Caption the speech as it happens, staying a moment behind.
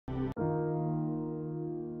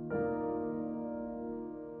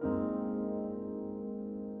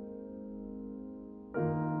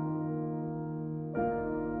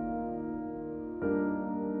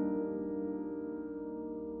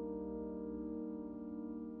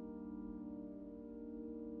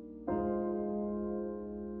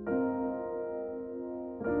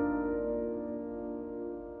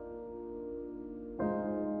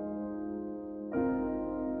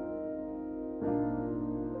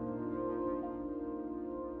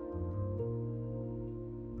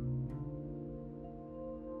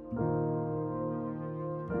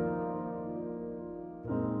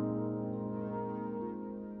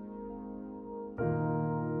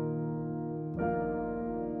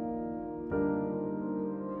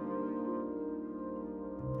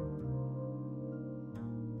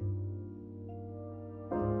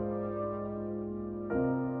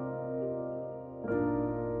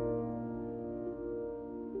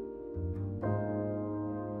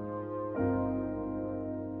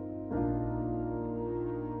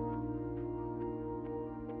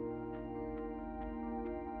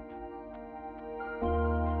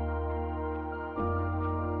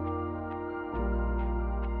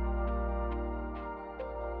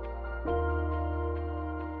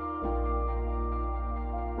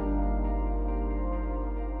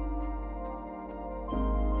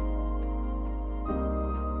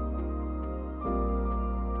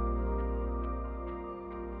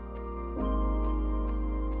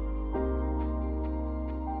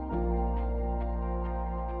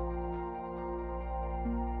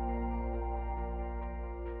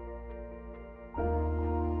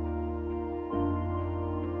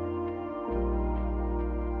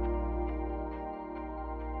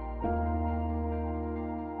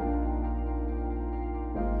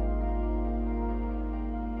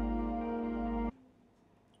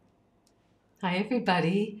Hi,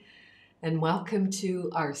 everybody, and welcome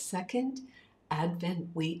to our second Advent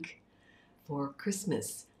week for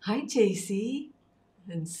Christmas. Hi, JC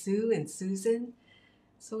and Sue and Susan.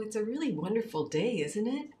 So it's a really wonderful day, isn't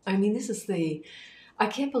it? I mean, I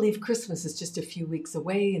can't believe Christmas is just a few weeks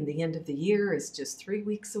away, and the end of the year is just 3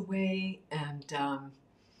 weeks away.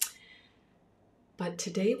 But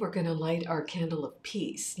today we're going to light our candle of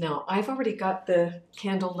peace. Now, I've already got the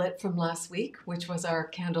candle lit from last week, which was our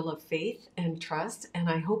candle of faith and trust. And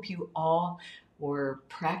I hope you all were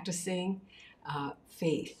practicing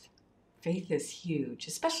faith. Faith is huge,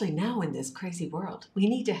 especially now in this crazy world. We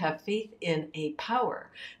need to have faith in a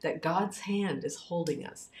power that God's hand is holding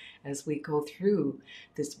us as we go through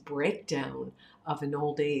this breakdown of an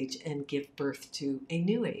old age and give birth to a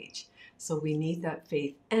new age. So we need that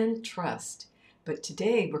faith and trust. But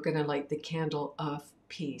today we're going to light the candle of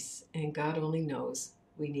peace, and God only knows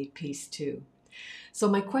we need peace too. So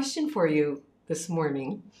my question for you this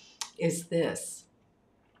morning is this: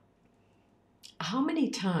 how many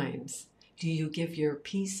times do you give your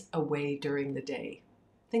peace away during the day?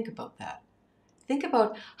 Think about that. Think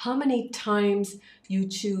about how many times you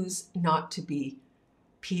choose not to be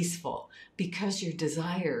peaceful because your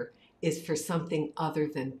desire is for something other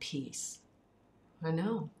than peace. I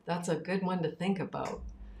know, that's a good one to think about.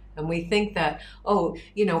 And we think that,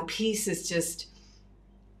 peace is just,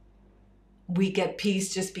 we get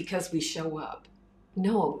peace just because we show up.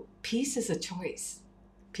 No, peace is a choice.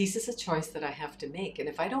 Peace is a choice that I have to make. And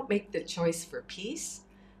if I don't make the choice for peace,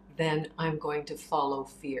 then I'm going to follow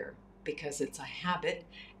fear because it's a habit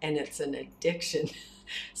and it's an addiction.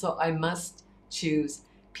 So I must choose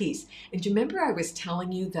peace. And do you remember I was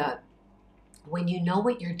telling you that when you know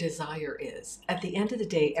what your desire is, at the end of the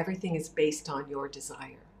day, everything is based on your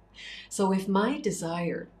desire. So if my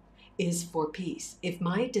desire is for peace, if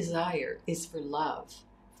my desire is for love,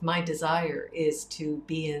 if my desire is to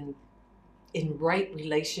be in right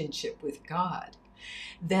relationship with God,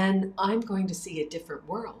 then I'm going to see a different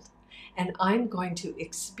world. And I'm going to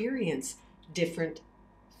experience different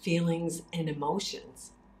feelings and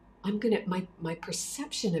emotions. My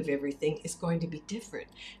perception of everything is going to be different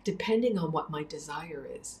depending on what my desire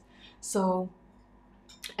is. So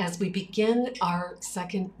as we begin our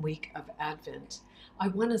second week of Advent, I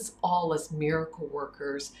want us all as miracle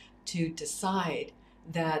workers to decide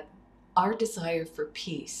that our desire for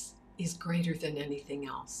peace is greater than anything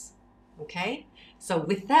else. Okay? So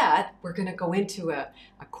with that, we're going to go into a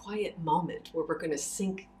quiet moment where we're going to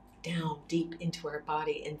sink down deep into our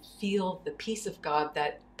body and feel the peace of God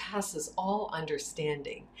that passes all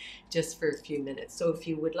understanding just for a few minutes. So if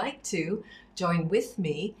you would like to join with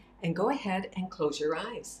me, and go ahead and close your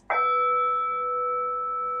eyes.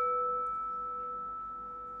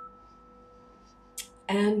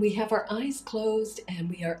 And we have our eyes closed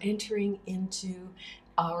and we are entering into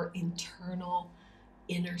our internal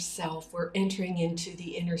inner self. We're entering into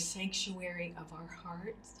the inner sanctuary of our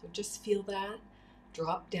heart. So just feel that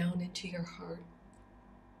drop down into your heart.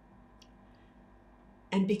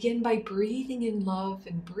 And begin by breathing in love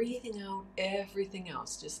and breathing out everything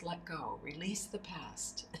else. Just let go. Release the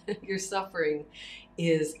past. Your suffering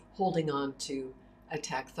is holding on to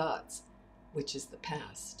attack thoughts, which is the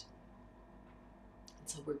past. And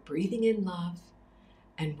so we're breathing in love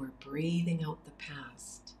and we're breathing out the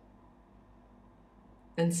past.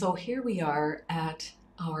 And so here we are at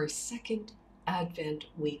our second Advent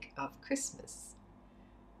week of Christmas.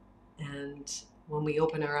 And when we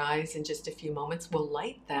open our eyes in just a few moments, we'll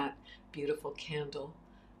light that beautiful candle,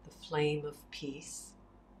 the flame of peace.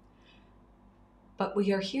 But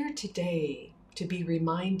we are here today to be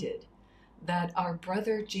reminded that our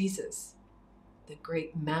brother Jesus, the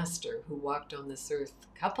great master who walked on this earth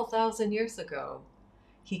a couple thousand years ago,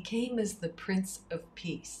 he came as the Prince of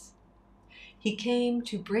Peace. He came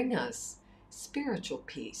to bring us spiritual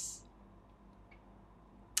peace.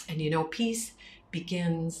 And peace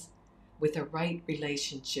begins with a right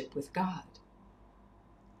relationship with God.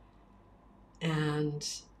 And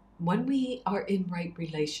when we are in right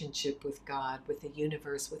relationship with God, with the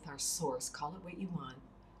universe, with our source, call it what you want,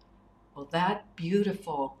 well, that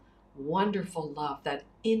beautiful, wonderful love, that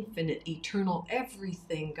infinite, eternal,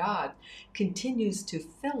 everything God continues to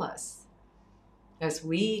fill us as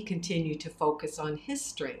we continue to focus on His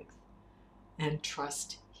strength and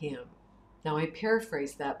trust Him. Now, I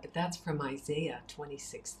paraphrase that, but that's from Isaiah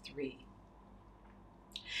 26:3.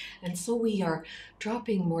 And so we are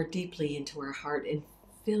dropping more deeply into our heart and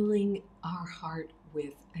filling our heart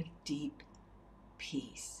with a deep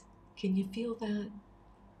peace. Can you feel that?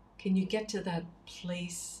 Can you get to that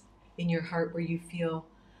place in your heart where you feel,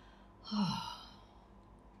 oh,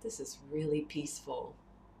 this is really peaceful?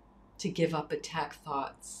 to give up attack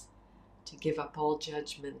thoughts, to give up all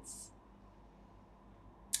judgments,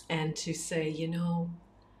 and to say, you know,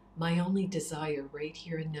 my only desire right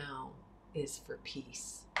here and now is for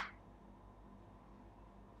peace.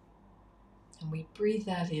 And we breathe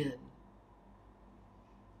that in,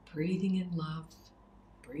 breathing in love,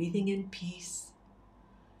 breathing in peace,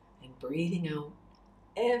 and breathing out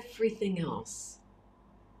everything else.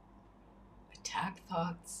 Attack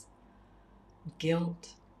thoughts,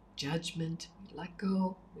 guilt, judgment, we let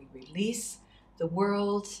go, we release the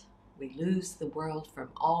world, we lose the world from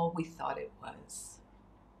all we thought it was.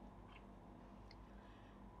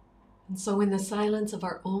 And so in the silence of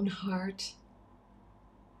our own heart,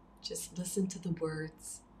 just listen to the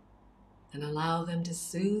words and allow them to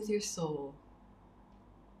soothe your soul.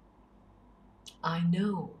 I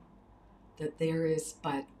know that there is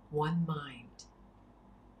but one mind,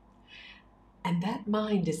 and that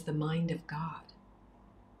mind is the mind of God,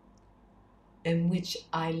 in which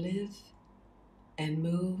I live and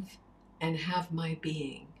move and have my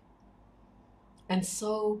being. And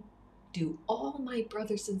so do all my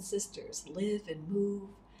brothers and sisters live and move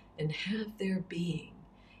and have their being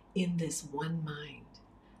in this one mind.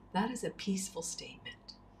 That is a peaceful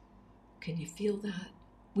statement. Can you feel that?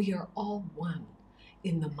 We are all one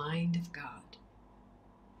in the mind of God.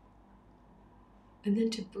 And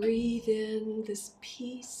then to breathe in this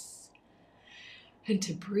peace and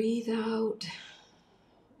to breathe out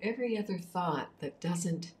every other thought that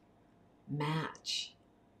doesn't match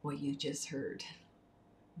what you just heard.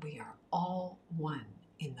 We are all one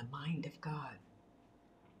in the mind of God.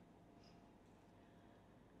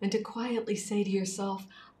 And to quietly say to yourself,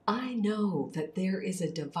 I know that there is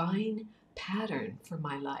a divine pattern for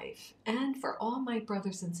my life and for all my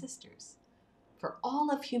brothers and sisters, for all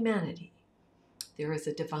of humanity. There is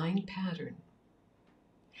a divine pattern.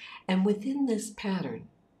 And within this pattern,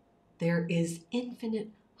 there is infinite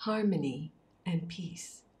harmony and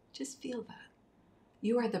peace. Just feel that.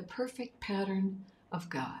 You are the perfect pattern of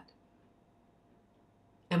God.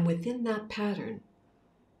 And within that pattern,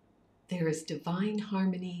 there is divine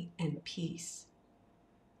harmony and peace.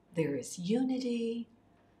 There is unity,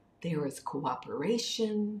 there is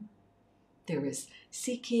cooperation, there is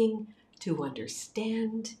seeking to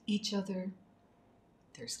understand each other,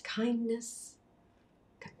 there's kindness,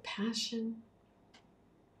 compassion.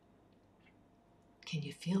 Can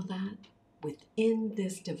you feel that? Within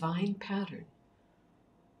this divine pattern,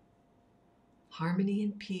 harmony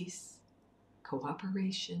and peace,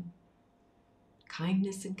 cooperation,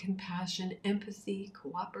 kindness and compassion, empathy,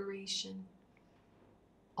 cooperation,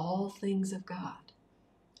 all things of God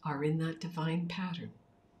are in that divine pattern.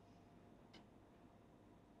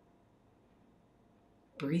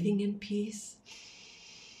 Breathing in peace,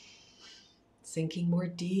 sinking more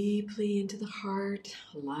deeply into the heart,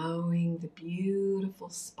 allowing the beautiful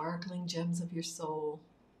sparkling gems of your soul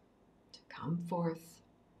to come forth.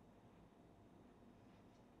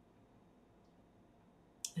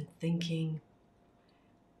 And thinking,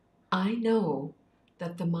 I know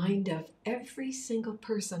that the mind of every single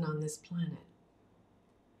person on this planet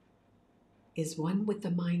is one with the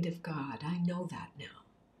mind of God. I know that now.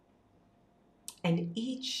 And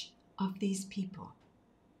each of these people,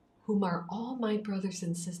 whom are all my brothers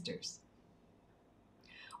and sisters,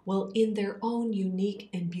 will in their own unique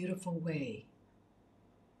and beautiful way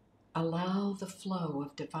allow the flow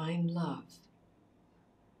of divine love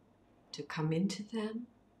to come into them,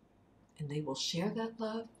 and they will share that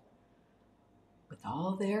love with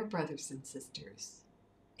all their brothers and sisters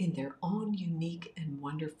in their own unique and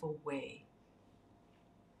wonderful way.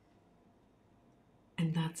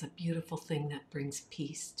 And that's a beautiful thing that brings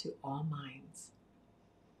peace to all minds.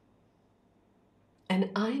 And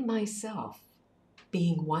I myself,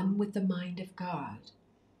 being one with the mind of God,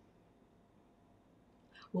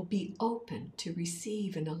 will be open to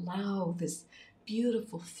receive and allow this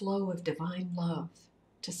beautiful flow of divine love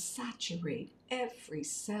to saturate every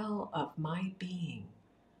cell of my being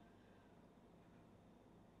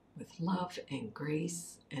with love and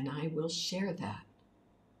grace, and I will share that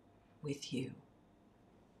with you.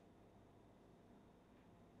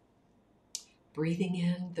 Breathing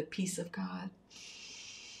in the peace of God,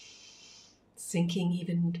 sinking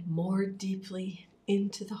even more deeply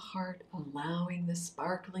into the heart, allowing the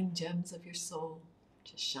sparkling gems of your soul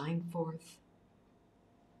to shine forth.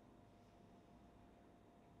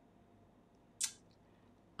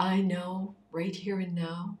 I know right here and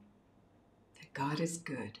now that God is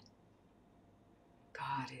good.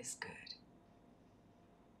 God is good.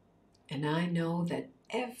 And I know that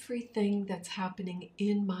everything that's happening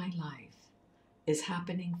in my life is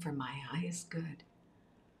happening for my highest good.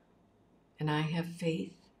 And I have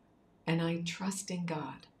faith and I trust in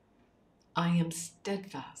God. I am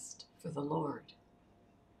steadfast for the Lord.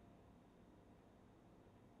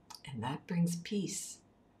 And that brings peace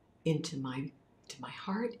into my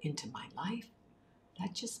heart, into my life.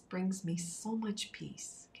 That just brings me so much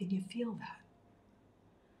peace. Can you feel that?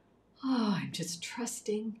 Oh, I'm just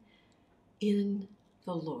trusting in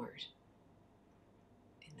the Lord,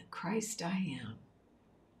 in the Christ I am.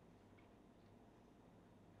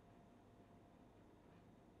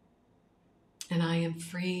 And I am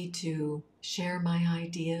free to share my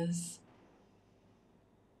ideas.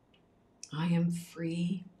 I am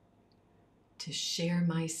free to share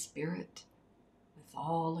my spirit with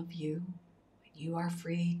all of you. You are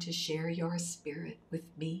free to share your spirit with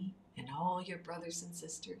me and all your brothers and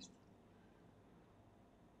sisters.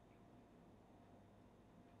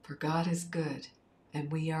 For God is good,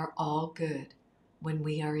 and we are all good when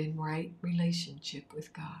we are in right relationship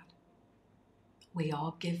with God. We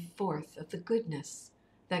all give forth of the goodness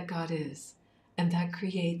that God is, and that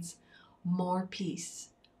creates more peace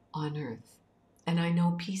on earth. And I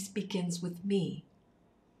know peace begins with me,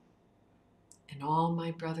 and all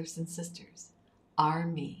my brothers and sisters are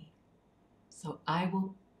me. So I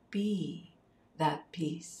will be that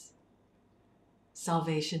peace.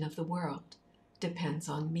 Salvation of the world depends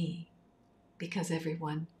on me, because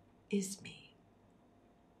everyone is me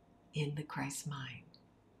in the Christ mind.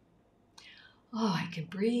 Oh, I can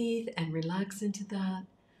breathe and relax into that.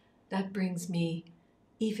 That brings me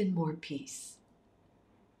even more peace.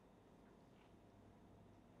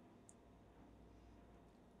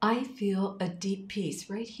 I feel a deep peace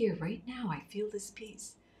right here, right now. I feel this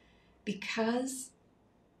peace because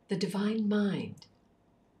the divine mind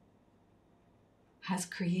has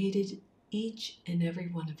created each and every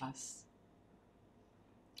one of us.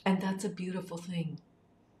 And that's a beautiful thing.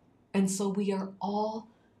 And so we are all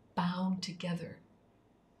bound together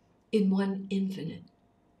in one infinite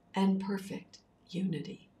and perfect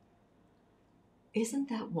unity. Isn't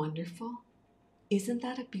that wonderful? Isn't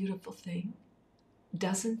that a beautiful thing?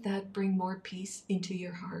 Doesn't that bring more peace into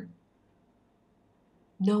your heart?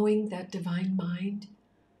 Knowing that divine mind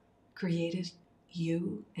created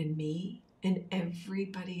you and me and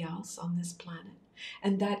everybody else on this planet,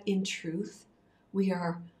 and that in truth we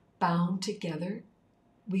are bound together.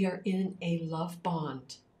 We are in a love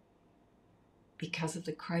bond because of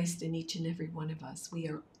the Christ in each and every one of us. We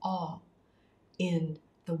are all in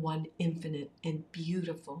the one infinite and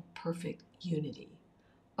beautiful, perfect unity.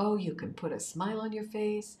 Oh, you can put a smile on your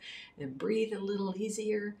face and breathe a little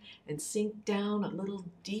easier and sink down a little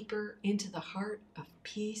deeper into the heart of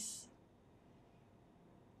peace.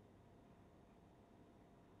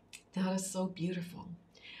 That is so beautiful.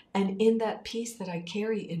 And in that peace that I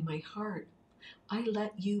carry in my heart, I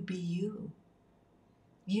let you be you.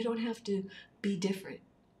 You don't have to be different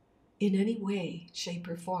in any way, shape,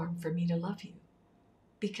 or form for me to love you,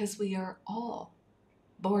 because we are all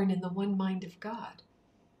born in the one mind of God.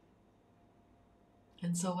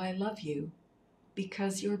 And so I love you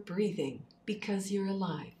because you're breathing, because you're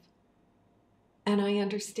alive. And I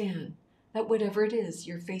understand that whatever it is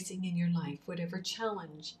you're facing in your life, whatever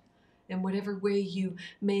challenge, and whatever way you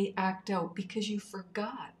may act out because you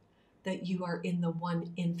forgot that you are in the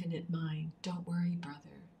one infinite mind, don't worry, brother.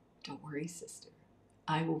 Don't worry, sister.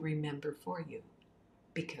 I will remember for you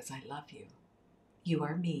because I love you. You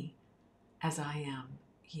are me as I am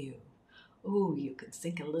you. Oh, you can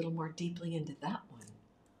sink a little more deeply into that one,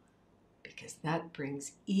 because that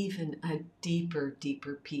brings even a deeper,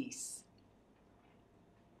 deeper peace.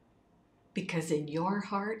 Because in your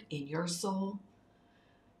heart, in your soul,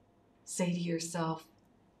 say to yourself,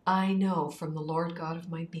 I know from the Lord God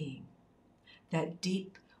of my being that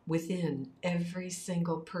deep within every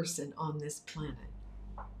single person on this planet,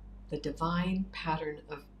 the divine pattern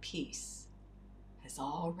of peace has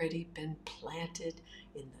already been planted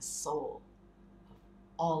in the soul of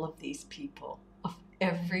all of these people, of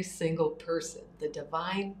every single person. The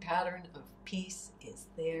divine pattern of peace is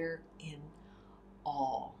there in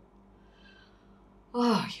all.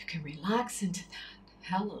 Oh, you can relax into that.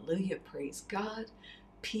 Hallelujah, praise God.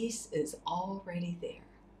 Peace is already there.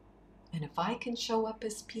 And if I can show up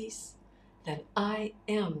as peace, then I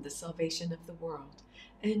am the salvation of the world.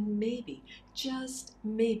 And maybe, just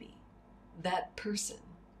maybe, that person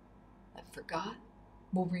that forgot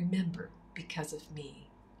will remember because of me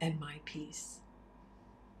and my peace.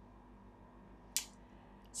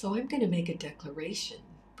 So I'm going to make a declaration.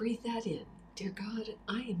 Breathe that in. Dear God,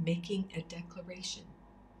 I am making a declaration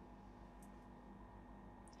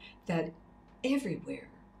that everywhere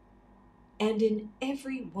and in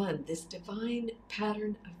everyone, this divine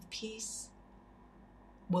pattern of peace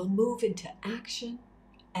will move into action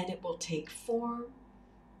and it will take form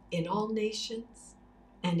in all nations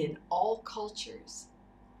and in all cultures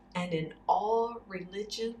and in all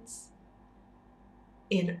religions,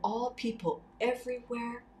 in all people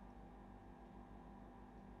everywhere,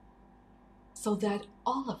 so that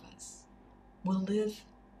all of us will live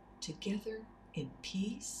together in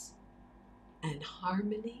peace and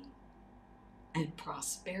harmony and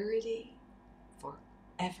prosperity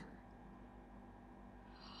forever.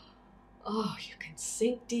 Oh, you can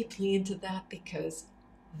sink deeply into that, because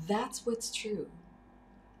that's what's true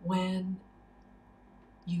when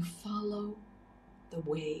you follow the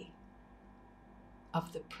way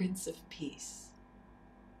of the Prince of Peace.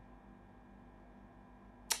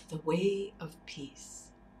 The way of peace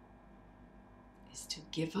is to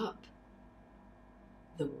give up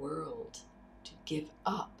the world, to give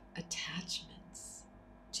up attachments,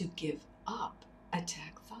 to give up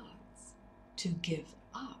attack thoughts, to give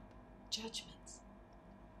up judgments,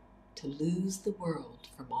 to lose the world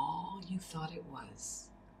from all you thought it was,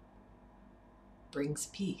 brings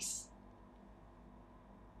peace,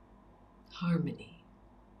 harmony,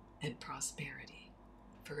 and prosperity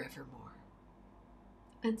forevermore.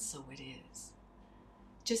 And so it is.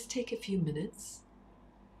 Just take a few minutes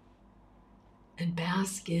and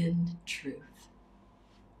bask in truth,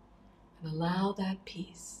 and allow that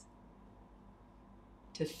peace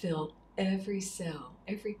to fill every cell,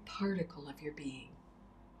 every particle of your being,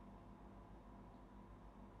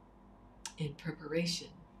 in preparation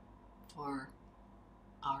for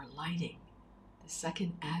our lighting the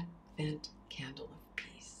second Advent candle of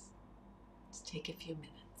peace. Let's take a few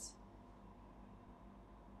minutes.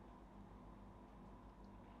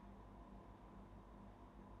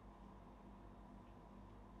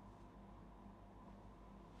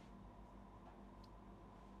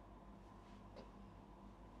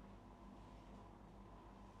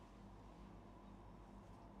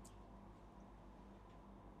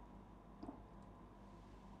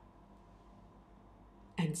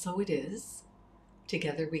 And so it is.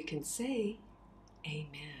 Together we can say,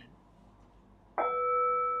 Amen.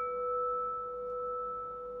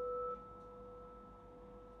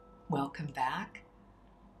 Welcome back.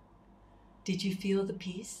 Did you feel the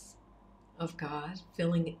peace of God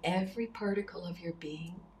filling every particle of your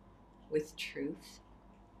being with truth?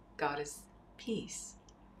 God is peace.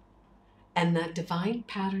 And that divine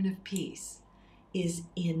pattern of peace is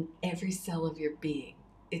in every cell of your being.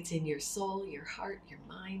 It's in your soul, your heart, your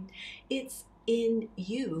mind. It's in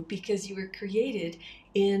you, because you were created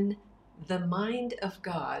in the mind of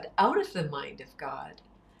God, out of the mind of God.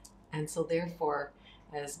 And so therefore,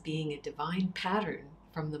 as being a divine pattern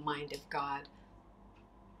from the mind of God,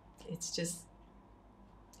 it just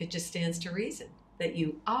stands to reason that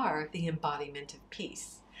you are the embodiment of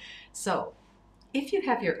peace. So if you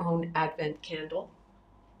have your own Advent candle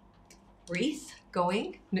wreath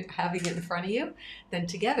going, having it in front of you, then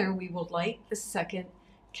together we will light the second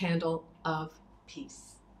candle of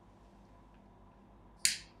peace.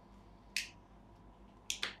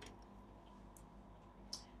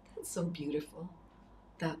 That's so beautiful,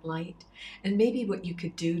 that light. And maybe what you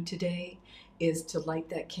could do today is to light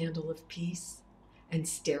that candle of peace and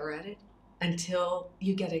stare at it until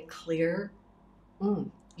you get a clear,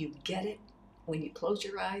 you get it. When you close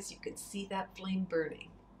your eyes, you can see that flame burning.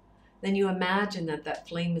 Then you imagine that that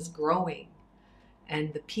flame is growing,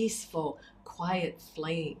 and the peaceful, quiet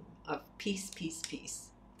flame of peace, peace, peace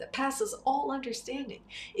that passes all understanding.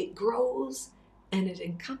 It grows and it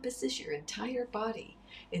encompasses your entire body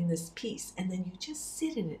in this peace. And then you just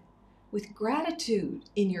sit in it with gratitude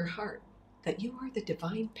in your heart that you are the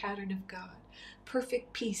divine pattern of God.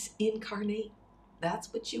 Perfect peace incarnate.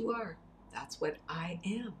 That's what you are. That's what I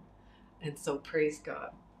am. And so praise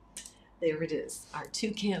God. There it is, our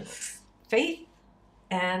two candles, faith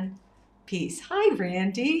and peace. Hi,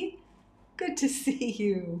 Randy. Good to see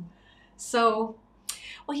you. So,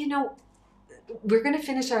 well, we're going to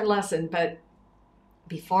finish our lesson, but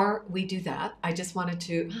before we do that, I just wanted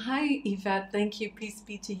to, hi, Yvette, thank you. Peace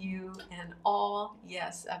be to you and all.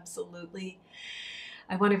 Yes, absolutely.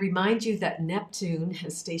 I want to remind you that Neptune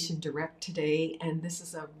has stationed direct today, and this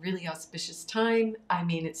is a really auspicious time. I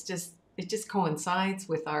mean, it just coincides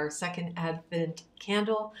with our second Advent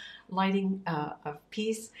candle lighting of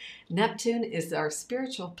peace. Neptune is our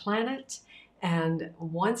spiritual planet, and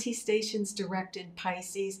once he stations direct in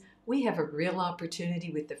Pisces, we have a real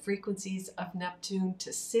opportunity with the frequencies of Neptune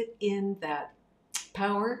to sit in that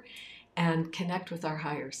power and connect with our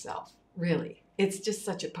higher self. Really, it's just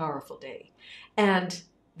such a powerful day. And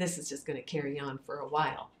this is just going to carry on for a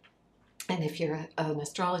while. And if you're an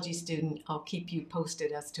astrology student, I'll keep you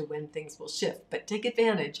posted as to when things will shift. But take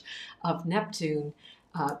advantage of Neptune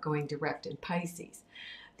going direct in Pisces.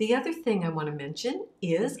 The other thing I want to mention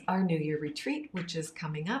is our New Year retreat, which is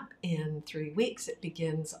coming up in 3 weeks. It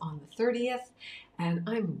begins on the 30th, and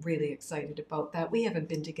I'm really excited about that. We haven't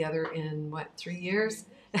been together in, 3 years?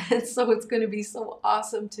 And so it's going to be so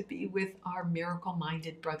awesome to be with our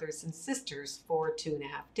miracle-minded brothers and sisters for 2.5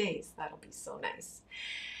 days. That'll be so nice.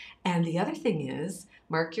 And the other thing is,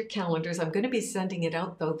 mark your calendars. I'm going to be sending it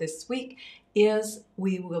out, though, this week, is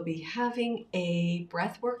we will be having a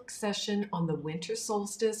breathwork session on the winter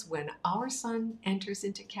solstice when our sun enters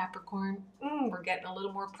into Capricorn. We're getting a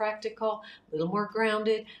little more practical, a little more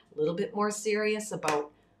grounded, a little bit more serious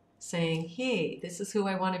about saying, hey, this is who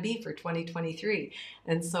I want to be for 2023.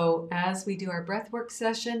 And so as we do our breathwork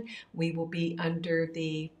session, we will be under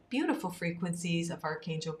the beautiful frequencies of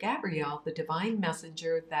Archangel Gabriel, the divine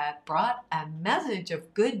messenger that brought a message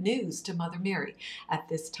of good news to Mother Mary at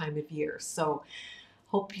this time of year. So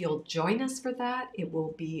hope you'll join us for that. It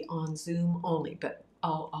will be on Zoom only, but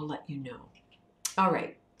I'll let you know. All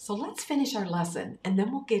right, so let's finish our lesson, and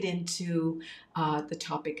then we'll get into the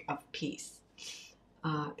topic of peace.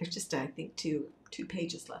 There's just, I think, two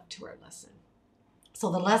pages left to our lesson.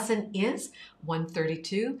 So the lesson is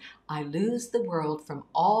 132. I lose the world from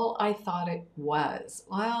all I thought it was.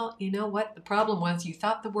 Well, you know what? The problem was you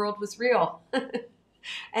thought the world was real.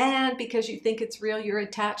 And because you think it's real, you're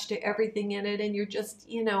attached to everything in it, and you're just,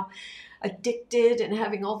 addicted and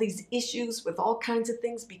having all these issues with all kinds of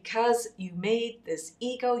things because you made this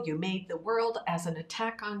ego, you made the world as an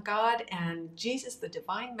attack on God. And Jesus, the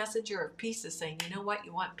divine messenger of peace, is saying, you know what?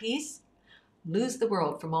 You want peace? Lose the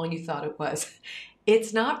world from all you thought it was.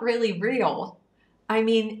 It's not really real. I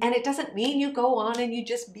mean, and it doesn't mean you go on and you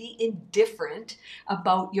just be indifferent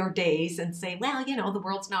about your days and say, well, the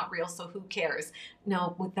world's not real, so who cares?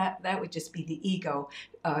 No, with that would just be the ego,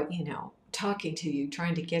 talking to you,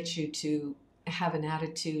 trying to get you to have an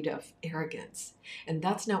attitude of arrogance. And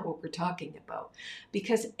that's not what we're talking about,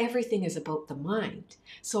 because everything is about the mind.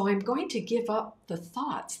 So I'm going to give up the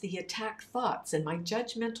thoughts, the attack thoughts, and my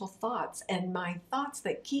judgmental thoughts, and my thoughts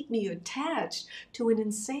that keep me attached to an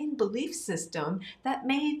insane belief system that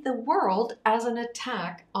made the world as an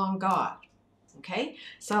attack on God. Okay?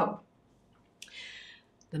 So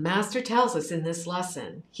the Master tells us in this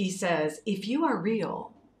lesson, he says, if you are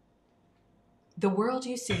real, the world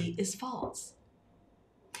you see is false.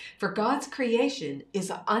 For God's creation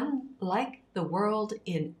is unlike the world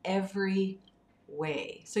in every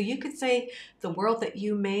way. So you could say the world that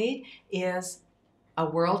you made is a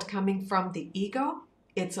world coming from the ego.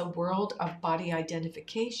 It's a world of body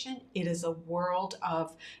identification. It is a world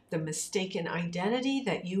of the mistaken identity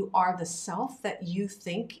that you are the self that you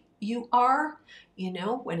think you are,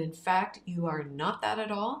 when in fact you are not that at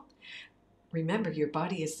all. Remember, your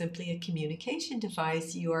body is simply a communication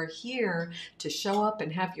device. You are here to show up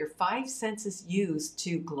and have your 5 senses used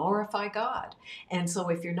to glorify God. And so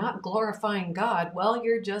if you're not glorifying God, well,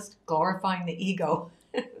 you're just glorifying the ego.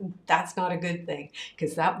 That's not a good thing,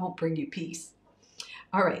 because that won't bring you peace.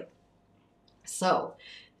 All right. So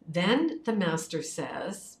then the Master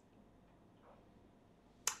says,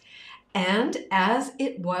 and as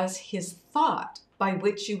it was his thought by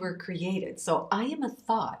which you were created. So I am a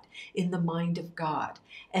thought in the mind of God.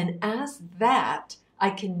 And as that,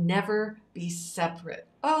 I can never be separate.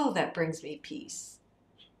 Oh, that brings me peace.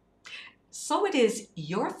 So it is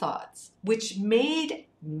your thoughts which made,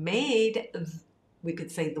 we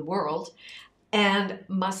could say, the world, and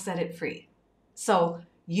must set it free. So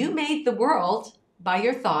you made the world by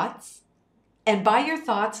your thoughts, and by your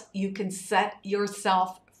thoughts, you can set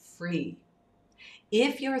yourself free.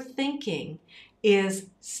 If your thinking is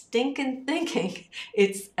stinking thinking,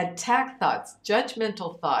 it's attack thoughts,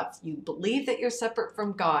 judgmental thoughts, you believe that you're separate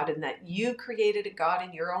from God and that you created a God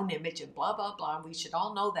in your own image and blah, blah, blah. We should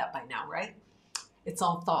all know that by now, right? It's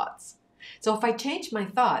all thoughts. So if I change my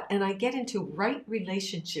thought and I get into right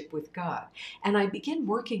relationship with God and I begin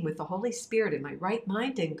working with the Holy Spirit in my right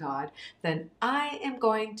mind in God, then I am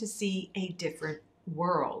going to see a different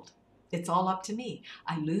world. It's all up to me.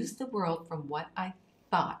 I lose the world from what I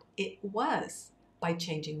thought it was by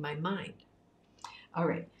changing my mind. All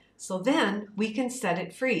right, so then we can set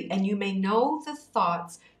it free, and you may know the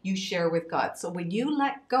thoughts you share with God. So when you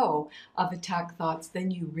let go of attack thoughts,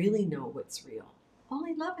 then you really know what's real.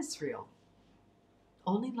 Only love is real.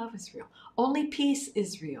 Only love is real. Only peace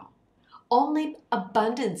is real. Only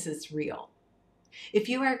abundance is real. If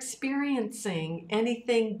you are experiencing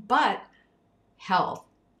anything but health,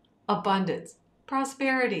 abundance,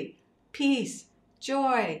 prosperity, peace,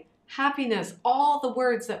 joy, happiness, all the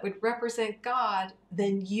words that would represent God,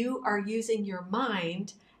 then you are using your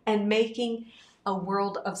mind and making a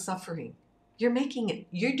world of suffering. You're making it.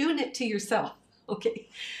 You're doing it to yourself. Okay?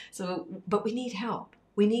 So, but we need help.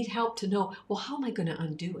 We need help to know, well, how am I going to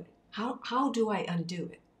undo it? How do I undo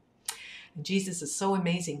it? And Jesus is so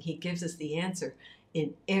amazing. He gives us the answer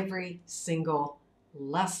in every single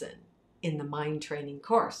lesson in the mind training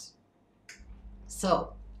course.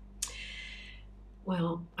 So,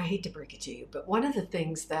 well, I hate to break it to you, but one of the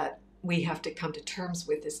things that we have to come to terms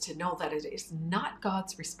with is to know that it is not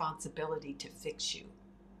God's responsibility to fix you.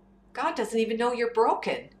 God doesn't even know you're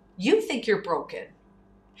broken. You think you're broken.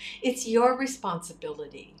 It's your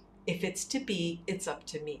responsibility. If it's to be, it's up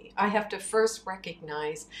to me. I have to first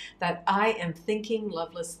recognize that I am thinking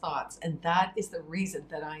loveless thoughts, and that is the reason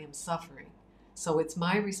that I am suffering. So it's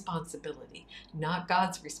my responsibility, not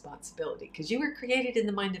God's responsibility, because you were created in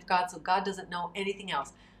the mind of God, so God doesn't know anything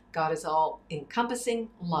else. God is all encompassing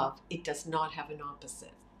love. It does not have an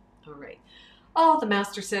opposite. All right. Oh, the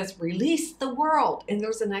master says, release the world. And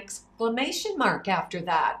there's an exclamation mark after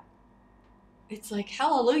that. It's like,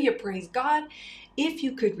 hallelujah, praise God. If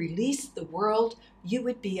you could release the world, you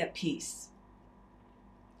would be at peace.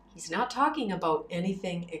 He's not talking about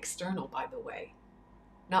anything external, by the way.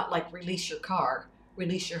 Not like release your car,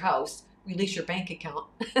 release your house, release your bank account.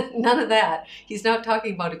 None of that. He's not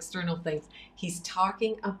talking about external things. He's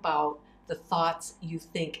talking about the thoughts you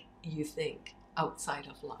think outside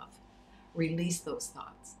of love. Release those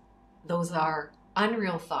thoughts. Those are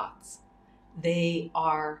unreal thoughts. They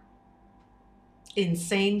are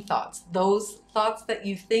insane thoughts. Those thoughts that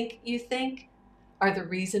you think are the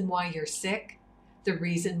reason why you're sick, the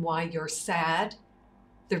reason why you're sad,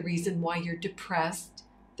 the reason why you're depressed,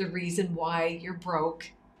 the reason why you're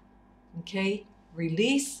broke. Okay?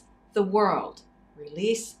 Release the world.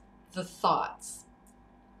 Release the thoughts.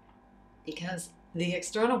 Because the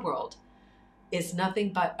external world is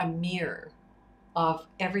nothing but a mirror of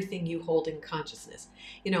everything you hold in consciousness.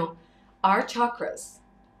 You know, our chakras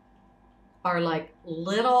are like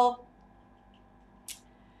little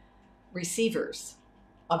receivers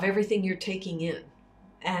of everything you're taking in.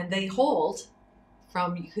 And they hold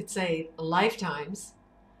from, you could say, lifetimes,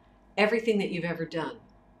 everything that you've ever done.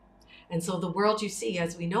 And so the world you see,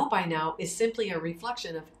 as we know by now, is simply a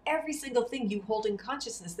reflection of every single thing you hold in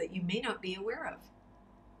consciousness that you may not be aware of.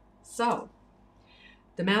 So,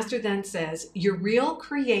 the master then says, your real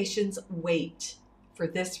creations wait for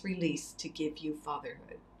this release to give you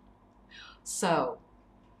fatherhood. So,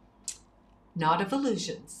 not of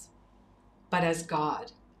illusions, but as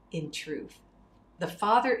God in truth. The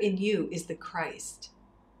Father in you is the Christ.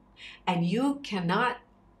 And you cannot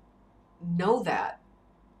know that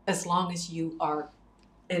as long as you are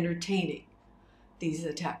entertaining these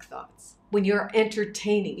attack thoughts. When you're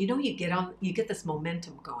entertaining, you know, you get this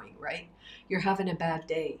momentum going, right? You're having a bad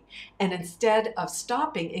day. And instead of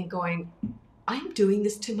stopping and going, I'm doing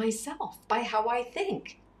this to myself by how I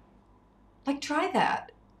think. Like, try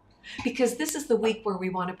that. Because this is the week where we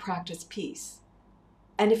want to practice peace.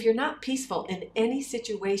 And if you're not peaceful in any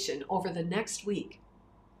situation over the next week,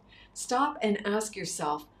 stop and ask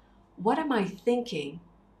yourself, what am I thinking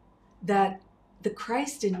that the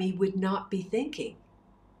Christ in me would not be thinking?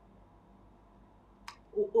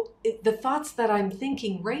 The thoughts that I'm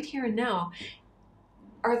thinking right here and now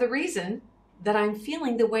are the reason that I'm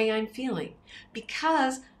feeling the way I'm feeling,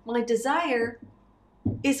 because my desire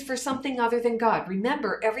is for something other than God.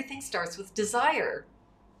 Remember, everything starts with desire.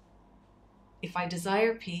 If I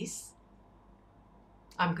desire peace,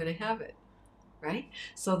 I'm going to have it, right?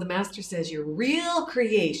 So the master says your real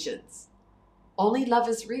creations, only love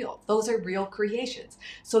is real. Those are real creations.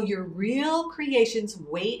 So your real creations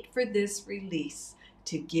wait for this release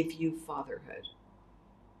to give you fatherhood.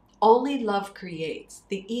 Only love creates.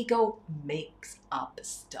 The ego makes up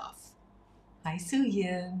stuff. Hi, Su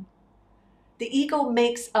Yin. The ego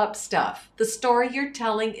makes up stuff. The story you're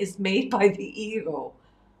telling is made by the ego.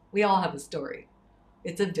 We all have a story.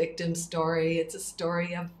 It's a victim story. It's a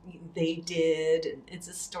story of they did. And it's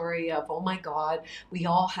a story of, oh my God, we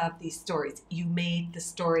all have these stories. You made the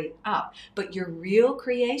story up. But your real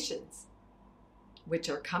creations, which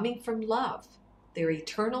are coming from love, they're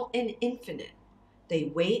eternal and infinite.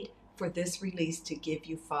 They wait for this release to give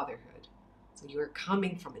you fatherhood. So you are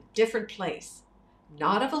coming from a different place,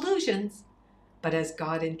 not of illusions, but as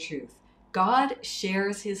God in truth. God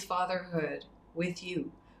shares his fatherhood with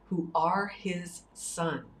you, who are his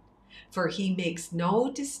son, for he makes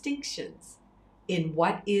no distinctions in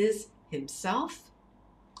what is himself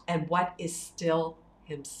and what is still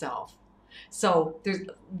himself. So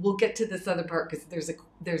we'll get to this other part because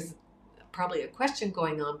there's probably a question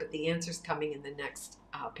going on, but the answer's coming in the next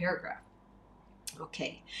paragraph.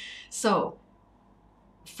 Okay, so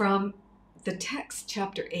from the text,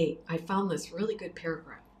 chapter 8, I found this really good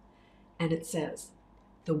paragraph. And it says,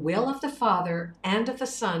 the will of the Father and of the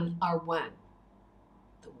Son are one.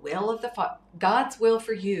 The will of the Father, God's will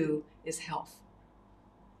for you is health.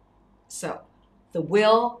 So, the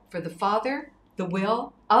will for the Father, the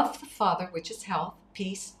will of the Father, which is health,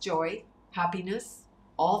 peace, joy, happiness,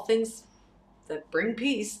 all things that bring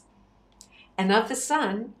peace, and of the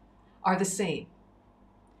Son are the same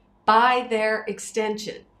by their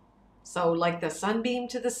extension. So like the sunbeam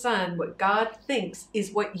to the sun, what God thinks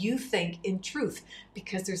is what you think in truth,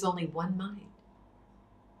 because there's only one mind.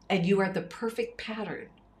 And you are the perfect pattern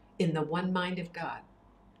in the one mind of God.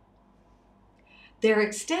 Their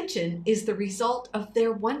extension is the result of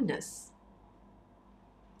their oneness.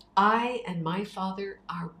 I and my Father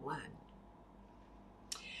are one.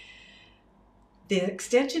 The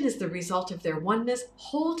extension is the result of their oneness,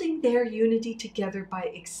 holding their unity together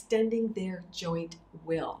by extending their joint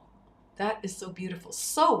will. That is so beautiful.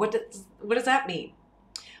 So what does that mean?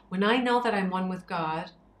 When I know that I'm one with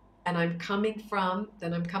God and I'm coming from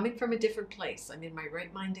a different place. I'm in my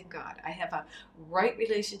right mind in God. I have a right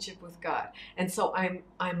relationship with God. And so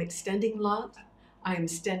I'm extending love. I'm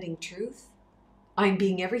extending truth. I'm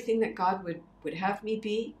being everything that God would have me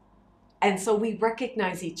be. And so we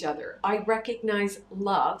recognize each other. I recognize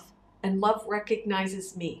love, and love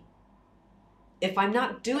recognizes me. If I'm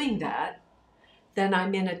not doing that, then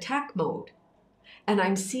I'm in attack mode. And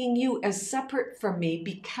I'm seeing you as separate from me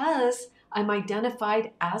because I'm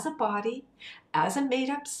identified as a body, as a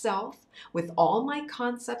made-up self, with all my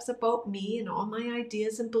concepts about me and all my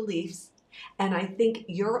ideas and beliefs. And I think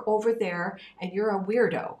you're over there and you're a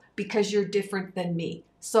weirdo because you're different than me.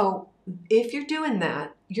 So if you're doing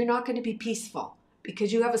that, you're not going to be peaceful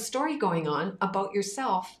because you have a story going on about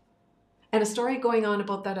yourself and a story going on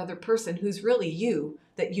about that other person who's really you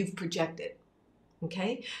that you've projected.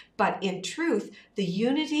 Okay? But in truth, the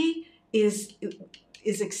unity is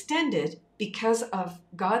extended because of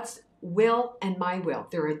God's will and my will.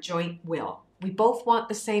 They're a joint will. We both want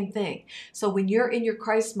the same thing. So when you're in your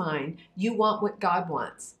Christ mind, you want what God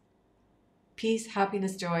wants. Peace,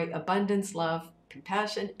 happiness, joy, abundance, love,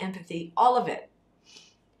 compassion, empathy, all of it.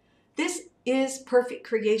 This is perfect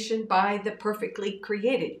creation by the perfectly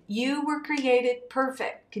created. You were created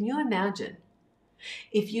perfect. Can you imagine?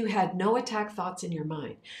 If you had no attack thoughts in your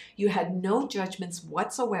mind, you had no judgments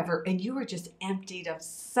whatsoever, and you were just emptied of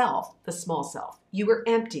self, the small self. You were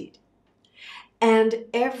emptied. And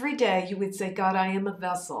every day you would say, God, I am a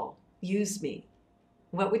vessel. Use me.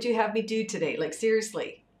 What would you have me do today? Like,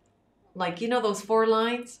 seriously. Like, you know those 4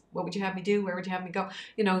 lines? What would you have me do? Where would you have me go?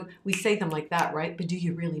 You know, we say them like that, right? But do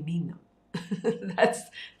you really mean them?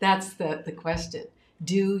 That's the question.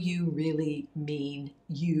 Do you really mean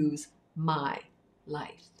use my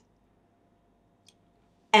life?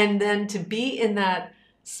 And then to be in that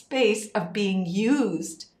space of being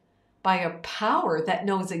used by a power that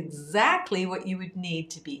knows exactly what you would need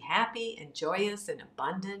to be happy and joyous and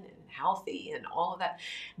abundant and healthy and all of that.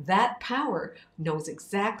 That power knows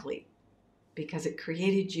exactly, because it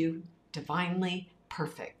created you divinely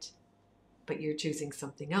perfect. But you're choosing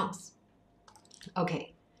something else.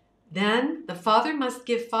 Okay, then the Father must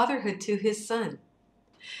give fatherhood to his Son,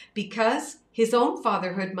 because his own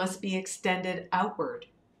fatherhood must be extended outward.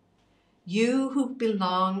 You who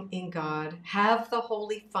belong in God have the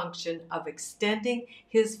holy function of extending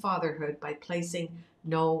his fatherhood by placing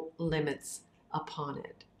no limits upon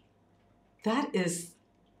it. That is,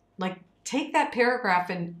 like, take that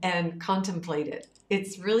paragraph and contemplate it.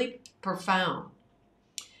 It's really profound.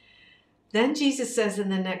 Then Jesus says in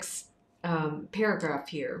the next paragraph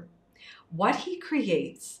here, what he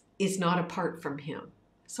creates is not apart from him.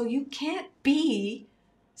 So you can't be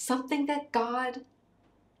something that God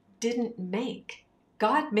didn't make.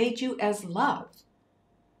 God made you as love.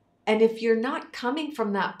 And if you're not coming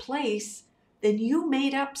from that place, then you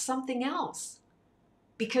made up something else,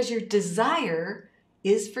 because your desire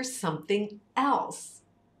is for something else.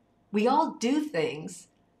 We all do things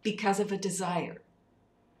because of a desire,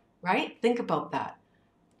 right? Think about that.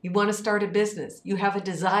 You want to start a business. You have a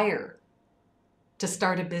desire to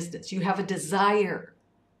start a business. You have a desire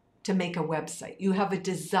to make a website. You have a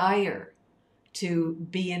desire to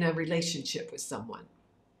be in a relationship with someone.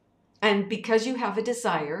 And because you have a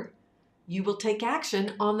desire, you will take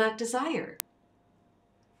action on that desire.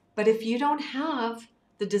 But if you don't have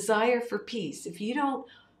the desire for peace, if you don't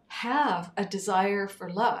have a desire for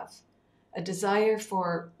love, a desire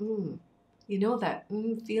for, you know, that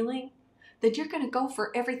feeling, then you're going to go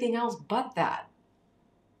for everything else but that.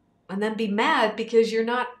 And then be mad because you're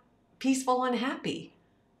not peaceful and happy.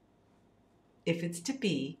 If it's to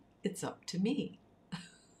be, it's up to me.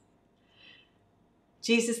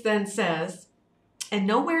 Jesus then says, and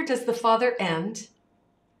nowhere does the Father end,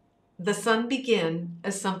 the Son begin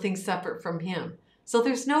as something separate from him. So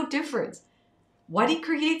there's no difference. What he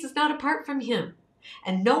creates is not apart from him.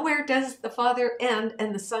 And nowhere does the Father end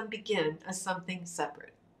and the Son begin as something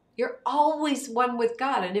separate. You're always one with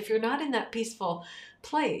God. And if you're not in that peaceful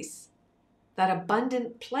place, that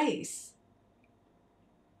abundant place,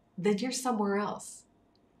 then you're somewhere else,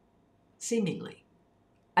 seemingly.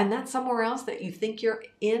 And that somewhere else that you think you're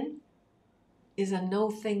in is a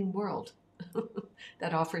no-thing world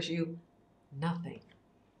that offers you nothing.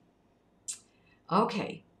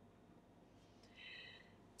 Okay.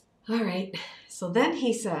 All right. So then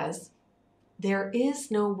he says, there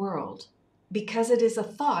is no world because it is a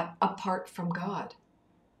thought apart from God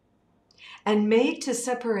and made to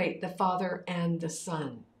separate the Father and the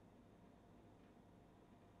Son.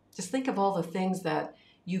 Just think of all the things that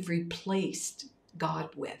you've replaced God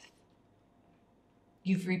with.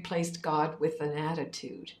 You've replaced God with an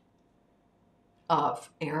attitude of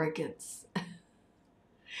arrogance.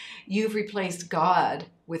 You've replaced God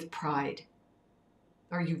with pride.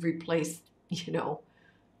 Or you've replaced,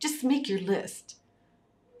 just make your list.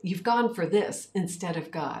 You've gone for this instead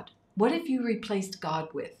of God. What have you replaced God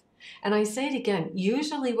with? And I say it again,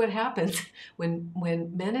 usually what happens when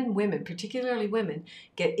men and women, particularly women,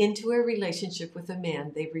 get into a relationship with a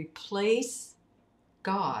man, they replace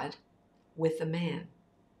God with a man.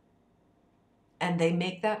 And they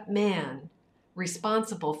make that man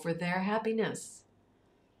responsible for their happiness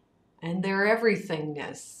and their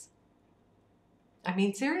everythingness. I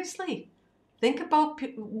mean, seriously, think about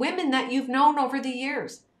women that you've known over the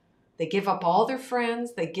years. They give up all their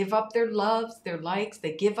friends. They give up their loves, their likes.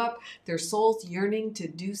 They give up their soul's yearning to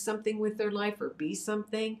do something with their life or be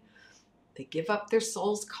something. They give up their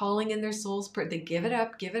soul's calling and their soul's prayer. They give it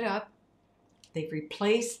up, give it up. They've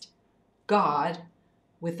replaced God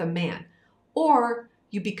with a man. Or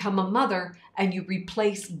you become a mother and you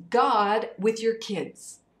replace God with your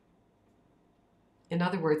kids. In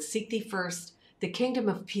other words, seek thee first the kingdom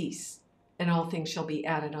of peace, and all things shall be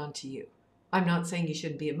added unto you. I'm not saying you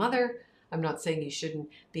shouldn't be a mother. I'm not saying you shouldn't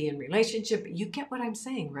be in relationship. You get what I'm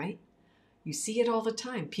saying, right? You see it all the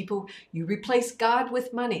time. People, you replace God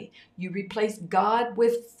with money. You replace God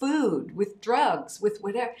with food, with drugs, with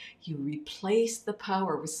whatever. You replace the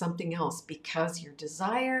power with something else because your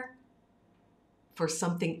desire for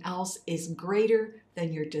something else is greater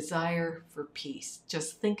than your desire for peace.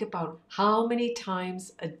 Just think about how many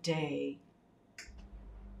times a day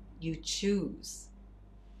you choose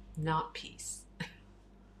not peace.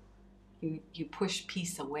 You push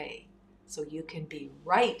peace away so you can be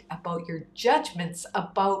right about your judgments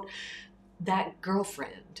about that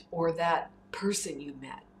girlfriend or that person you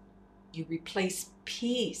met. You replace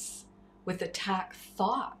peace with attack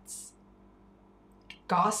thoughts,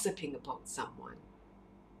 gossiping about someone.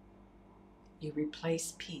 You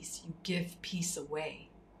replace peace. You give peace away.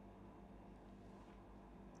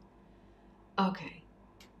 Okay.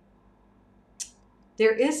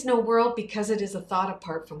 There is no world because it is a thought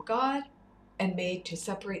apart from God and made to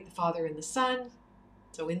separate the Father and the Son.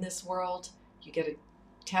 So in this world, you get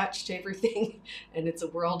attached to everything, and it's a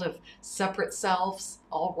world of separate selves,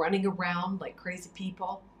 all running around like crazy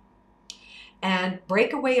people, and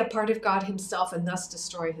break away a part of God himself and thus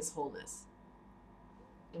destroy his wholeness.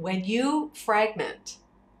 When you fragment,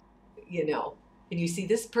 and you see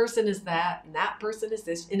this person is that, and that person is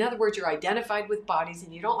this. In other words, you're identified with bodies,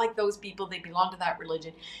 and you don't like those people. They belong to that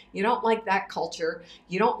religion. You don't like that culture.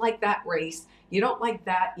 You don't like that race. You don't like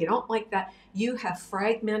that. You don't like that. You have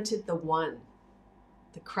fragmented the one,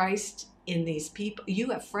 the Christ in these people. You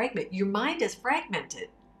have fragmented. Your mind is fragmented.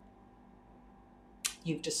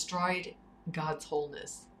 You've destroyed God's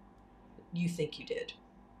wholeness. You think you did.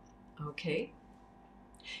 Okay.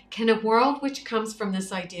 Can a world which comes from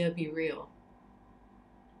this idea be real?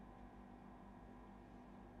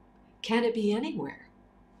 Can it be anywhere?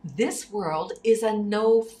 This world is a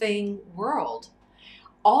no-thing world.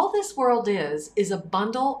 All this world is a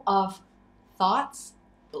bundle of thoughts,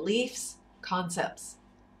 beliefs, concepts.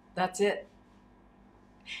 That's it.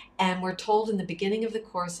 And we're told in the beginning of the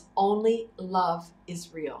course, only love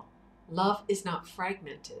is real. Love is not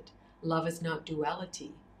fragmented. Love is not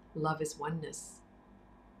duality. Love is oneness.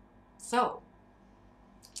 So,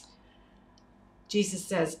 Jesus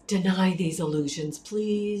says, deny these illusions,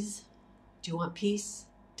 please. Do you want peace?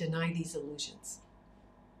 Deny these illusions.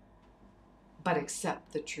 But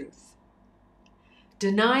accept the truth.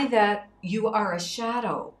 Deny that you are a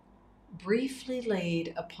shadow briefly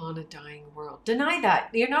laid upon a dying world. Deny that.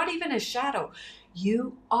 You're not even a shadow.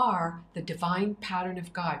 You are the divine pattern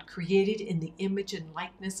of God, created in the image and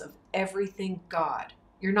likeness of everything God.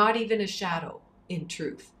 You're not even a shadow in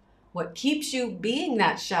truth. What keeps you being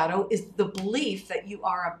that shadow is the belief that you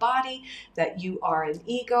are a body, that you are an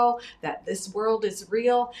ego, that this world is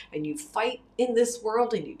real, and you fight in this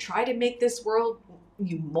world and you try to make this world,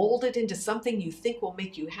 you mold it into something you think will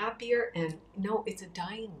make you happier. And no, it's a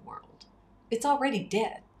dying world. It's already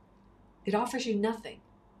dead. It offers you nothing.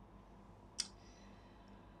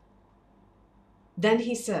 Then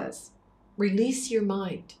he says, release your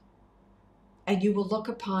mind, and you will look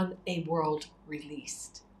upon a world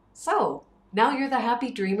released. So now you're the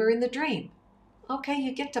happy dreamer in the dream. Okay,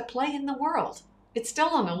 you get to play in the world. It's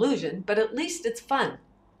still an illusion, but at least it's fun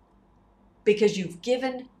because you've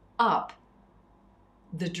given up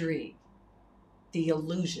the dream, the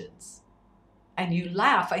illusions. And you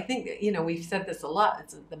laugh. I think, we've said this a lot.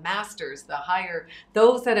 It's the masters, the higher,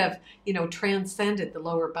 those that have, transcended the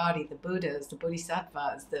lower body, the Buddhas, the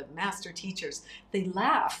Bodhisattvas, the master teachers, they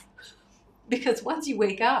laugh because once you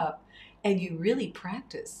wake up and you really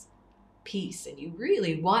practice peace and you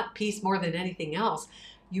really want peace more than anything else,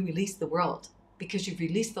 you release the world because you've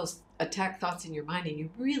released those attack thoughts in your mind and you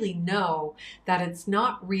really know that it's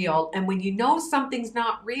not real. And when you know something's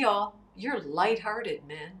not real, you're lighthearted,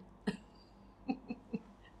 man.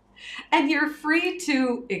 And you're free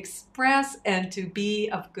to express and to be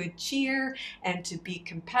of good cheer and to be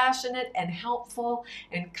compassionate and helpful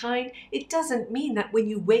and kind. It doesn't mean that when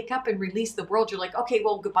you wake up and release the world, you're like, okay,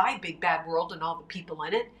 well, goodbye, big bad world and all the people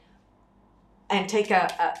in it, and take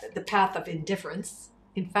the path of indifference.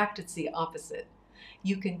 In fact, it's the opposite.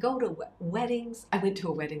 You can go to weddings. I went to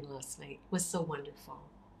a wedding last night. It was so wonderful.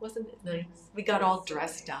 Wasn't it nice? We got all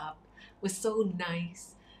dressed up. It was so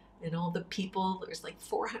nice. And all the people, there's like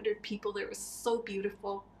 400 people there. It was so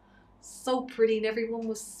beautiful, so pretty, and everyone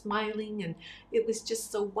was smiling, and it was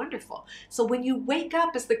just so wonderful. So when you wake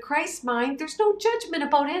up as the Christ mind, there's no judgment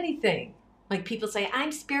about anything. Like people say,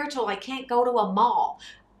 I'm spiritual, I can't go to a mall.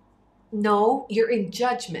 No, you're in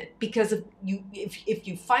judgment because if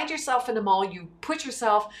you find yourself in a mall, you put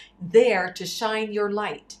yourself there to shine your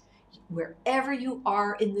light. Wherever you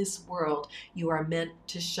are in this world, you are meant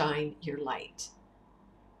to shine your light.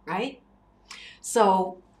 Right?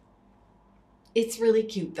 So it's really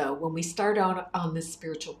cute though. When we start out on this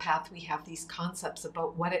spiritual path, we have these concepts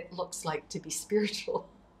about what it looks like to be spiritual.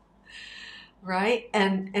 Right?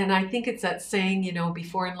 And I think it's that saying,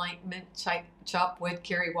 before enlightenment, chop wood,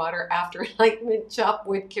 carry water. After enlightenment, chop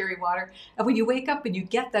wood, carry water. And when you wake up and you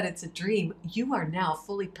get that it's a dream, you are now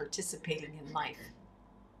fully participating in life.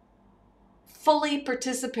 Fully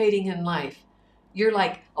participating in life. You're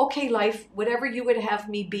like, okay, life, whatever you would have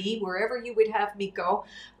me be, wherever you would have me go,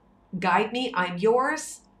 guide me. I'm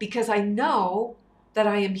yours because I know that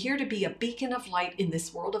I am here to be a beacon of light in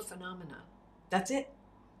this world of phenomena. That's it.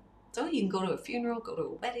 So you can go to a funeral, go to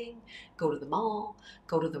a wedding, go to the mall,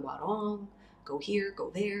 go to the warong, go here, go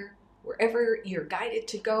there, wherever you're guided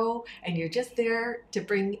to go, and you're just there to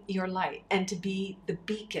bring your light and to be the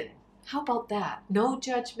beacon. How about that? No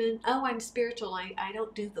judgment. Oh, I'm spiritual. I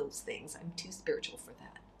don't do those things. I'm too spiritual for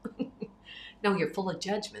that. No, you're full of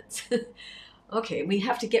judgments. Okay, we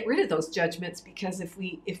have to get rid of those judgments because if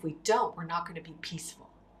we don't, we're not going to be peaceful.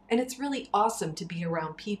 And it's really awesome to be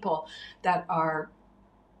around people that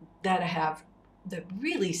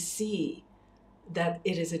really see that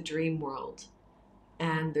it is a dream world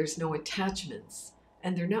and there's no attachments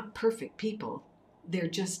and they're not perfect people. They're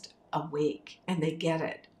just awake and they get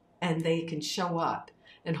it. And they can show up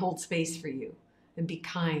and hold space for you and be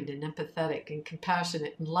kind and empathetic and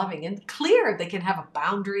compassionate and loving and clear. They can have a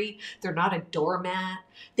boundary. They're not a doormat.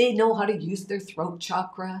 They know how to use their throat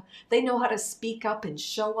chakra. They know how to speak up and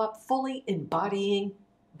show up fully embodying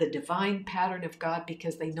the divine pattern of God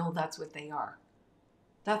because they know that's what they are.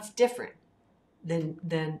 That's different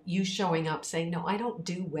than you showing up saying, no, I don't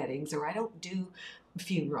do weddings or I don't do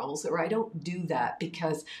funerals or I don't do that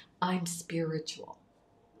because I'm spiritual.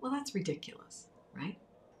 Well, that's ridiculous, right?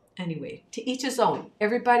 Anyway, to each his own.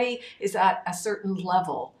 Everybody is at a certain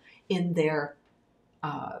level in their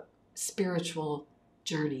spiritual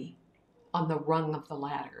journey on the rung of the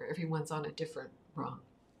ladder. Everyone's on a different rung.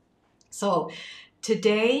 So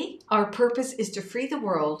today, our purpose is to free the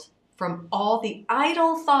world from all the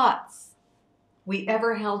idle thoughts we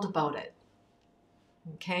ever held about it.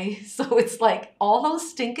 Okay, so it's like all those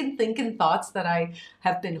stinking thinking thoughts that I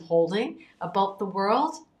have been holding about the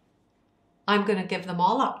world, I'm going to give them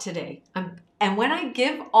all up today. And when I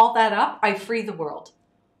give all that up, I free the world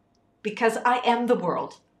because I am the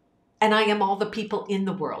world and I am all the people in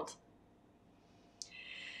the world.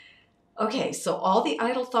 Okay, so all the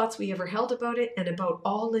idle thoughts we ever held about it and about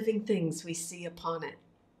all living things we see upon it.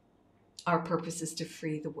 Our purpose is to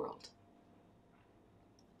free the world.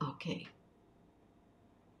 Okay.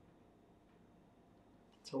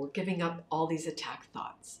 So we're giving up all these attack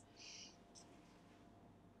thoughts.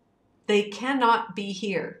 They cannot be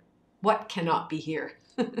here. What cannot be here?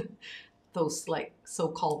 Those like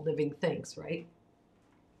so-called living things, right?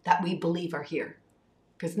 That we believe are here.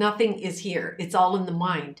 Because nothing is here. It's all in the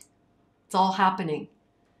mind. It's all happening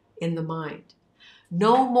in the mind.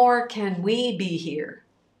 No more can we be here,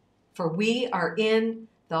 for we are in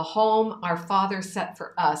the home our Father set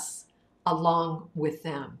for us along with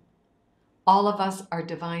them. All of us are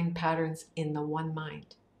divine patterns in the one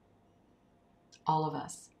mind. All of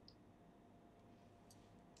us.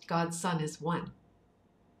 God's Son is one.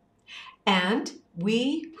 And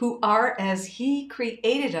we who are as He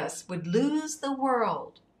created us would lose the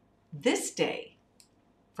world this day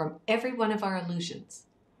from every one of our illusions,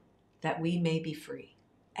 that we may be free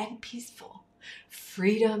and peaceful.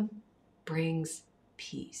 Freedom brings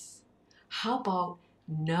peace. How about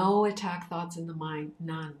no attack thoughts in the mind?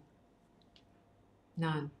 None.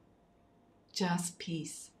 None. Just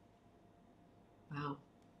peace. Wow.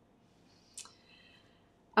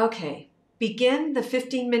 Okay. Begin the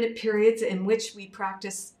 15-minute periods in which we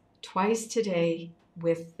practice twice today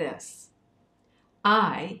with this.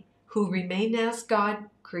 I, who remain as God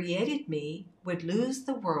created me, would lose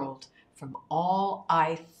the world from all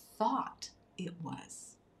I thought it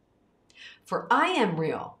was. For I am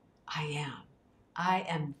real. I am. I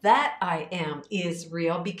am that I am is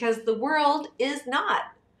real because the world is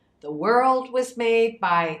not. The world was made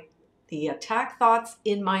by the attack thoughts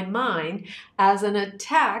in my mind as an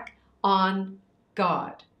attack on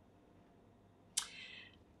God.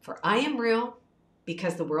 For I am real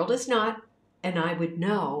because the world is not, and I would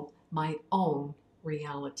know my own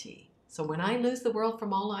reality. So when I lose the world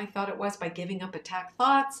from all I thought it was by giving up attack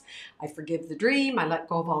thoughts, I forgive the dream, I let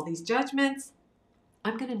go of all these judgments,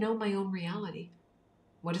 I'm going to know my own reality.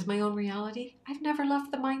 What is my own reality? I've never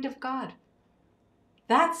left the mind of God.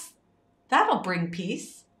 That'll bring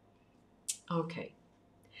peace. Okay.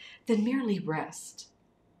 Then merely rest.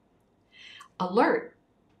 Alert,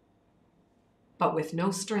 but with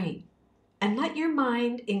no strain. And let your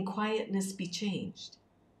mind in quietness be changed.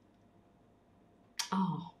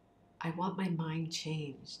 Oh, I want my mind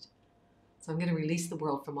changed. So I'm going to release the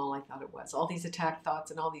world from all I thought it was. All these attack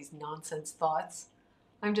thoughts and all these nonsense thoughts.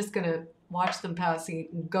 I'm just going to watch them come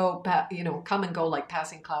and go like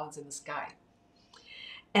passing clouds in the sky.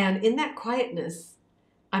 And in that quietness,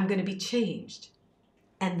 I'm going to be changed.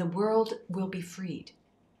 And the world will be freed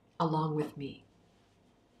along with me.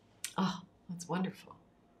 Oh, that's wonderful.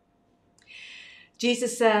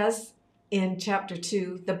 Jesus says in chapter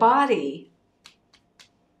 2, the body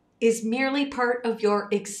is merely part of your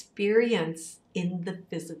experience in the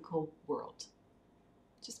physical world.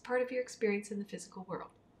 Just part of your experience in the physical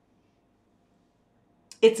world.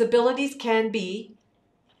 Its abilities can be,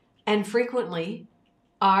 and frequently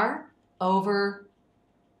are,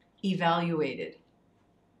 over-evaluated.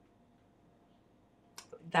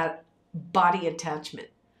 That body attachment,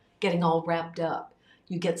 getting all wrapped up.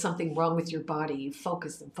 You get something wrong with your body, you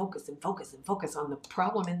focus and focus and focus and focus on the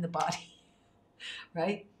problem in the body,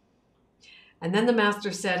 right? And then the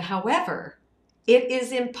Master said, however, it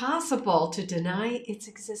is impossible to deny its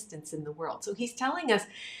existence in the world. So he's telling us,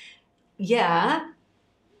 yeah,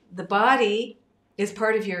 the body is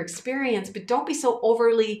part of your experience, but don't be so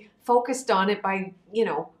overly focused on it by,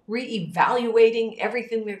 reevaluating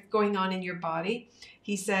everything that's going on in your body.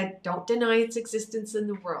 He said, don't deny its existence in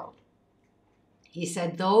the world. He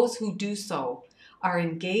said, those who do so are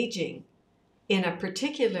engaging in a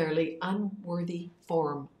particularly unworthy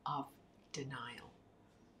form of denial.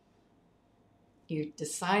 You're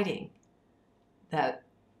deciding that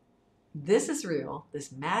this is real,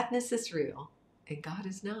 this madness is real, and God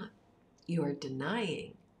is not. You are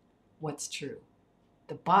denying what's true.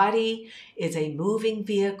 The body is a moving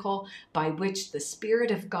vehicle by which the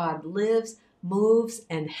Spirit of God lives, moves,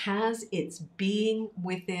 and has its being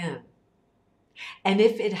within. And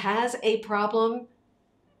if it has a problem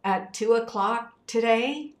at 2 o'clock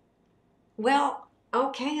today, well,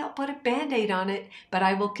 okay, I'll put a Band-Aid on it, but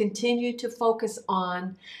I will continue to focus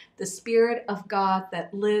on the Spirit of God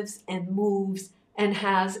that lives and moves and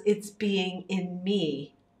has its being in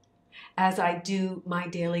me as I do my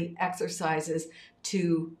daily exercises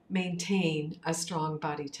to maintain a strong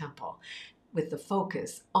body temple with the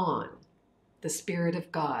focus on the Spirit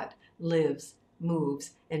of God lives,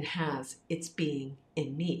 moves, and has its being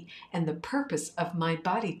in me. And the purpose of my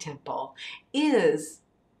body temple is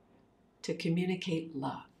to communicate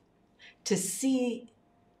love, to see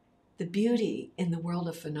the beauty in the world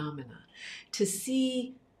of phenomena, to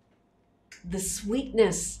see the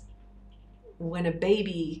sweetness when a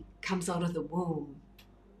baby comes out of the womb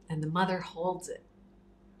and the mother holds it,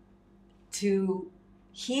 to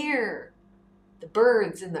hear the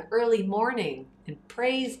birds in the early morning and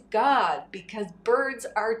praise God because birds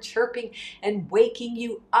are chirping and waking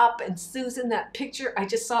you up. And Susan, that picture, I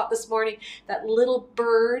just saw it this morning, that little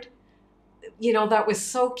bird, that was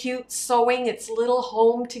so cute, sewing its little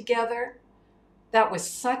home together. That was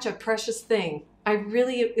such a precious thing. I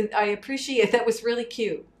appreciate it. That was really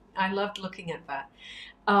cute. I loved looking at that.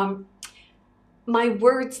 My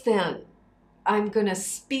words then, I'm going to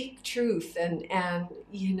speak truth and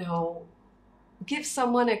give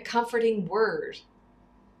someone a comforting word.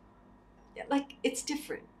 Like, it's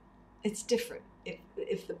different. It's different.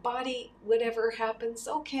 If the body, whatever happens,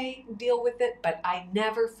 okay, deal with it. But I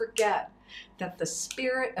never forget that the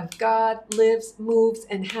Spirit of God lives, moves,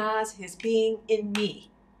 and has his being in me.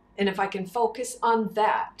 And if I can focus on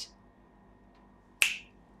that,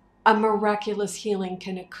 a miraculous healing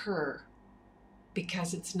can occur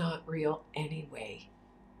because it's not real anyway.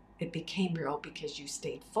 It became real because you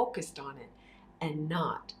stayed focused on it and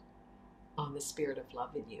not on the Spirit of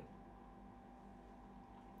love in you.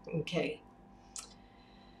 Okay.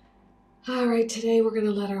 All right, today we're going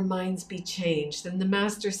to let our minds be changed. And the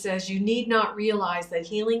Master says, you need not realize that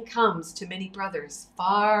healing comes to many brothers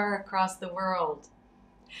far across the world,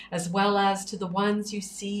 as well as to the ones you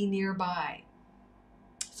see nearby.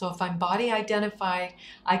 So if I'm body identified,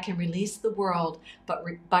 I can release the world, but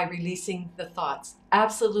by releasing the thoughts.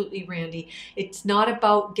 Absolutely, Randy. It's not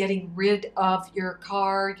about getting rid of your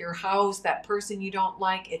car, your house, that person you don't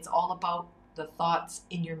like. It's all about the thoughts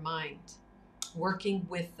in your mind. Working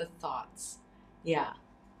with the thoughts. Yeah,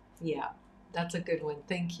 that's a good one.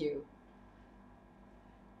 Thank you.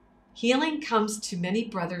 Healing comes to many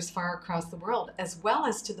brothers far across the world, as well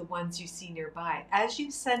as to the ones you see nearby, as you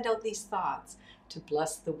send out these thoughts to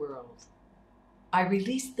bless the world. I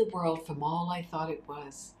release the world from all I thought it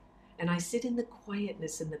was, and I sit in the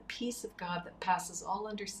quietness and the peace of God that passes all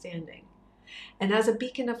understanding. And as a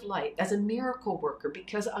beacon of light, as a miracle worker,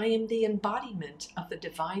 because I am the embodiment of the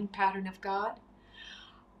divine pattern of God,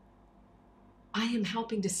 I am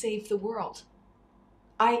helping to save the world.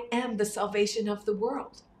 I am the salvation of the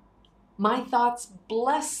world. My thoughts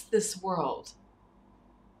bless this world.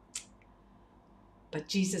 But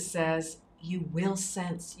Jesus says, you will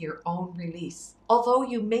sense your own release, although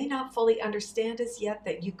you may not fully understand as yet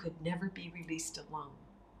that you could never be released alone.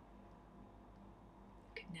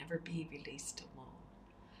 You could never be released alone.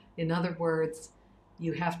 In other words,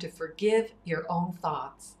 you have to forgive your own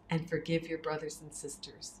thoughts and forgive your brothers and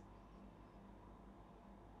sisters.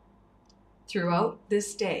 Throughout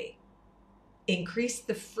this day, increase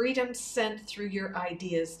the freedom sent through your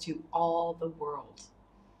ideas to all the world.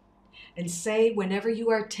 And say whenever you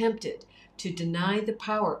are tempted to deny the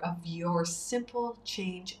power of your simple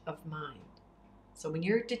change of mind. So when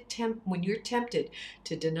you're tempted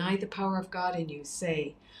to deny the power of God in you,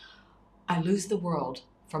 say, I lose the world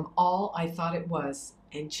from all I thought it was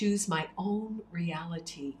and choose my own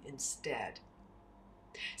reality instead.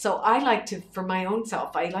 So I like to, for my own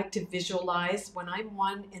self, I like to visualize when I'm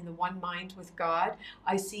one in the one mind with God,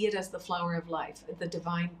 I see it as the flower of life, the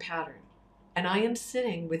divine pattern. And I am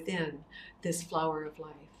sitting within this flower of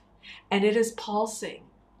life. And it is pulsing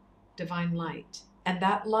divine light. And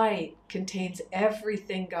that light contains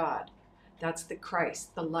everything God. That's the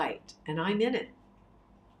Christ, the light. And I'm in it.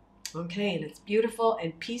 Okay, and it's beautiful.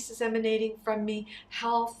 And peace is emanating from me.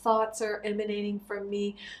 Health thoughts are emanating from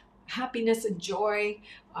me. Happiness and joy.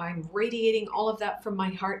 I'm radiating all of that from my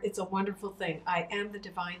heart. It's a wonderful thing. I am the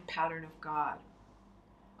divine pattern of God.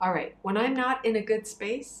 All right, when I'm not in a good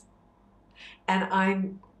space and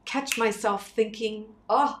I catch myself thinking,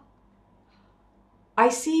 oh, I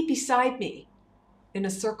see beside me in a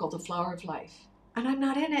circle the flower of life, and I'm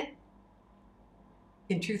not in it.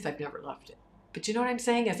 In truth, I've never left it. But you know what I'm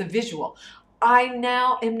saying? As a visual, I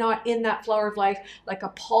now am not in that flower of life like a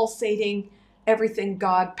pulsating everything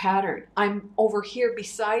God pattern. I'm over here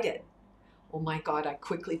beside it. Oh my God, I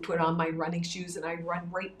quickly put on my running shoes and I run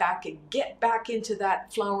right back and get back into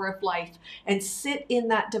that flower of life and sit in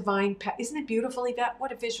that divine pattern. Isn't it beautiful, Yvette?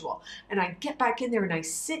 What a visual. And I get back in there and I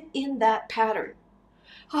sit in that pattern.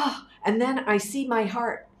 Oh, and then I see my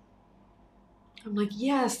heart. I'm like,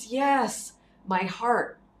 yes, my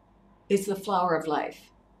heart is the flower of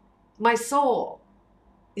life. My soul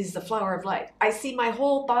is the flower of life. I see my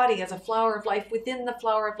whole body as a flower of life within the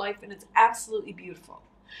flower of life, and it's absolutely beautiful.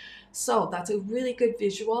 So that's a really good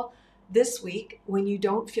visual. This week, when you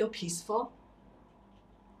don't feel peaceful,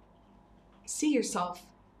 see yourself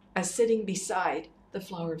as sitting beside the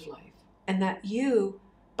flower of life, and that you,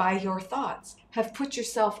 by your thoughts, have put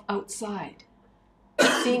yourself outside,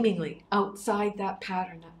 seemingly outside that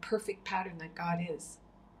pattern, that perfect pattern that God is.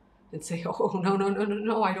 And say, oh, no, no, no, no,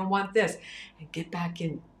 no, I don't want this. And get back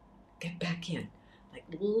in. Get back in. Like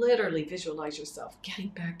literally visualize yourself getting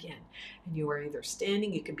back in. And you are either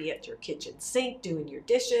standing, you could be at your kitchen sink doing your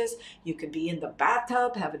dishes, you could be in the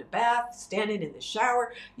bathtub having a bath, standing in the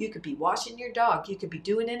shower, you could be washing your dog, you could be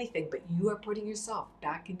doing anything, but you are putting yourself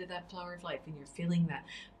back into that flower of life, and you're feeling that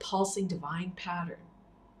pulsing divine pattern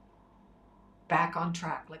back on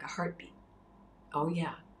track like a heartbeat. Oh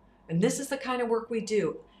yeah. And this is the kind of work we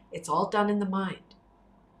do. It's all done in the mind.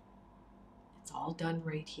 It's all done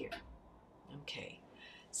right here. Okay.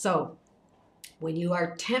 So when you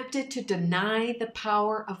are tempted to deny the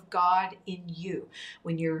power of God in you,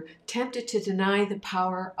 when you're tempted to deny the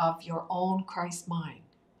power of your own Christ mind,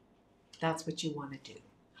 that's what you want to do.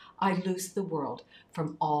 I loose the world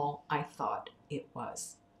from all I thought it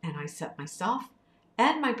was, and I set myself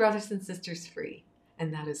and my brothers and sisters free.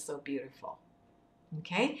 And that is so beautiful.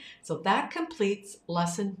 Okay, so that completes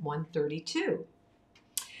lesson 132.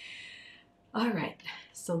 All right,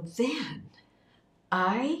 so then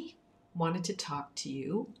I wanted to talk to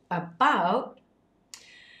you about,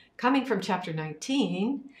 coming from chapter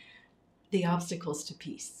 19, the obstacles to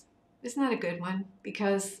peace. Isn't that a good one?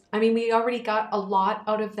 Because, I mean, we already got a lot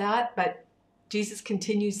out of that, but Jesus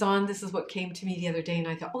continues on. This is what came to me the other day, and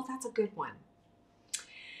I thought, oh, that's a good one.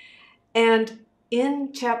 And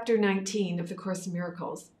in chapter 19 of the Course in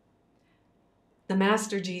Miracles, the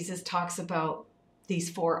Master Jesus talks about these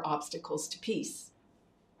 4 obstacles to peace.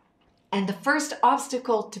 And the first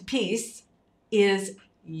obstacle to peace is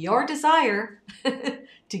your desire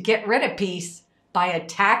to get rid of peace by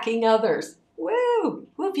attacking others. Woo!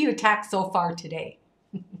 Who have you attacked so far today?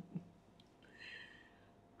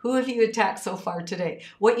 Who have you attacked so far today?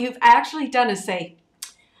 What you've actually done is say,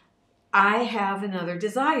 I have another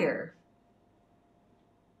desire.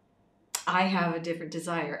 I have a different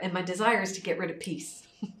desire, and my desire is to get rid of peace.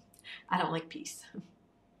 I don't like peace.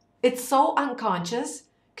 It's so unconscious.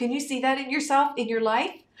 Can you see that in yourself, in your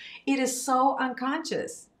life? It is so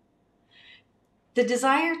unconscious. The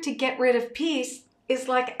desire to get rid of peace is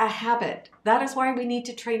like a habit. That is why we need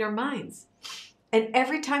to train our minds. And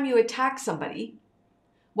every time you attack somebody,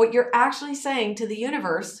 what you're actually saying to the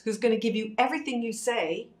universe, who's going to give you everything you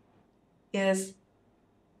say, is,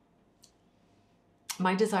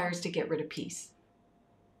 my desire is to get rid of peace.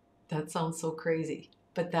 That sounds so crazy,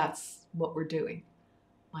 but that's what we're doing.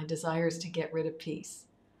 My desire is to get rid of peace.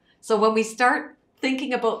 So when we start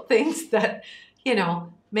thinking about things that,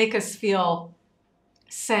 make us feel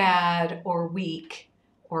sad or weak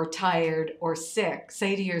or tired or sick,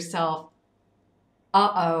 say to yourself,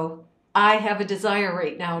 uh-oh, I have a desire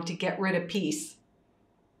right now to get rid of peace.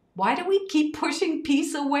 Why do we keep pushing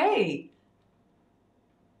peace away?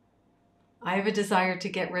 I have a desire to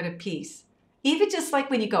get rid of peace. Even just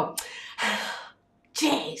like when you go,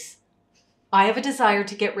 jeez, I have a desire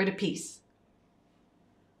to get rid of peace.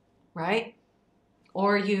 Right?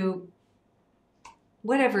 Or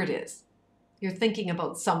whatever it is, you're thinking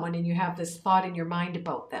about someone and you have this thought in your mind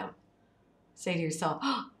about them. Say to yourself,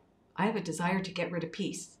 I have a desire to get rid of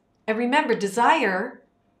peace. And remember, desire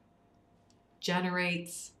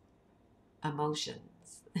generates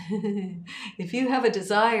emotions. If you have a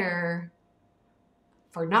desire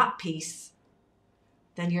for not peace,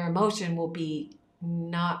 then your emotion will be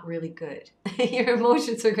not really good. Your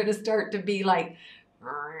emotions are going to start to be like,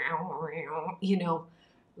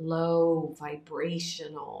 low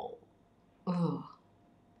vibrational. Ugh.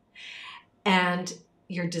 And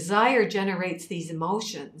your desire generates these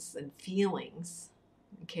emotions and feelings.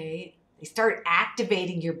 Okay? They start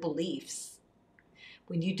activating your beliefs.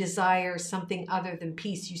 When you desire something other than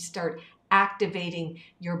peace, you start activating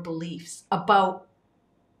your beliefs about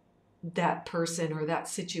that person or that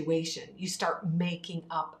situation. You start making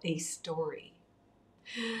up a story.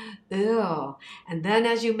 Ew. And then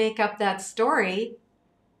as you make up that story,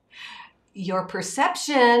 your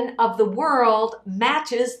perception of the world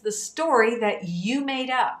matches the story that you made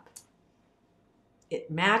up. It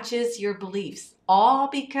matches your beliefs, all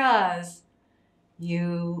because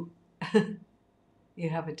you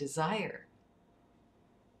have a desire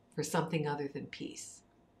for something other than peace.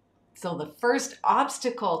 So the first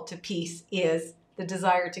obstacle to peace is the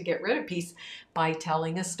desire to get rid of peace by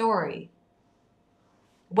telling a story.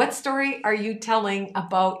 What story are you telling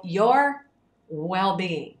about your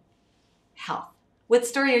well-being, health? What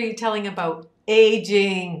story are you telling about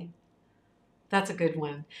aging? That's a good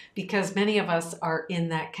one, because many of us are in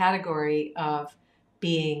that category of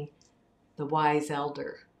being the wise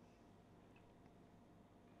elder.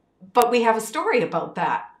 But we have a story about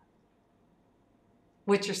that.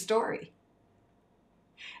 What's your story?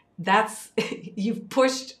 That's, you've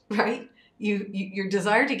pushed, right? Your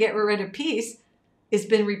desire to get rid of peace has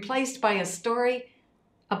been replaced by a story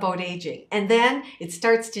about aging. And then it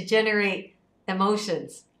starts to generate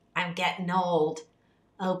emotions. I'm getting old.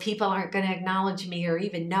 Oh, people aren't going to acknowledge me or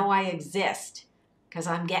even know I exist because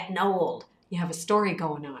I'm getting old. You have a story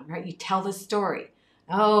going on, right? You tell the story.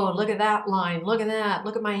 Oh, look at that line. Look at that.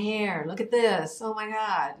 Look at my hair. Look at this. Oh my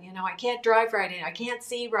God. You know, I can't drive right. I can't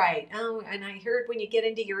see right. Oh, and I heard when you get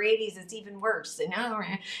into your 80s, it's even worse.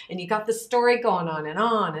 And you got the story going on and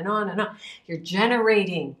on and on and on. You're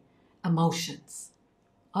generating emotions.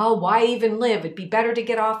 Oh, why even live? It'd be better to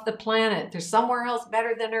get off the planet. There's somewhere else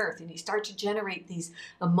better than Earth. And you start to generate these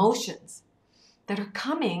emotions that are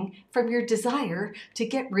coming from your desire to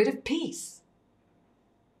get rid of peace.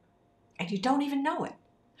 And you don't even know it.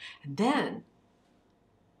 And then,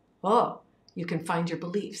 oh, you can find your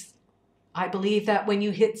beliefs. I believe that when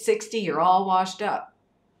you hit 60, you're all washed up.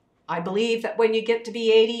 I believe that when you get to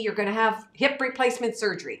be 80, you're going to have hip replacement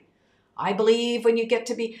surgery. I believe when you get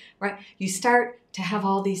to be, right, you start to have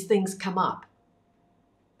all these things come up.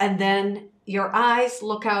 And then your eyes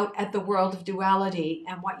look out at the world of duality,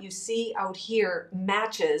 and what you see out here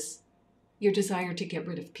matches your desire to get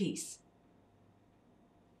rid of peace.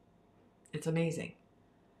 It's amazing.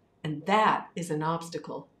 And that is an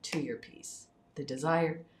obstacle to your peace, the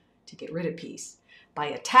desire to get rid of peace. By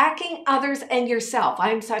attacking others and yourself.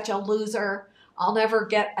 I'm such a loser. I'll never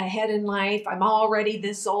get ahead in life. I'm already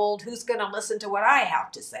this old. Who's going to listen to what I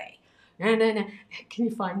have to say? Can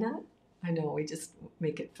you find that? I know we just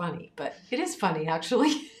make it funny, but it is funny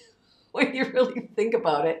actually when you really think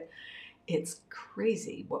about it. It's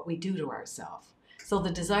crazy what we do to ourselves. So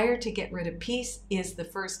the desire to get rid of peace is the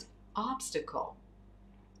first obstacle.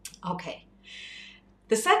 Okay.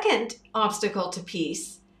 The second obstacle to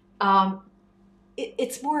peace,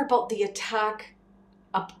 it's more about the attack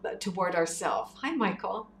up toward ourselves. Hi,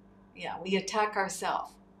 Michael. Yeah, we attack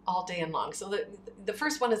ourselves all day and long. So the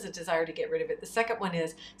first one is a desire to get rid of it. The second one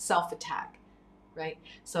is self-attack, right?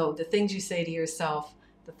 So the things you say to yourself,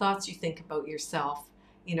 the thoughts you think about yourself,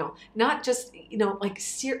 you know, not just, you know, like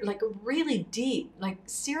really deep, like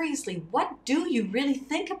seriously, what do you really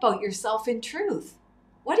think about yourself in truth?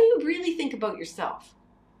 What do you really think about yourself?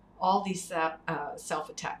 All these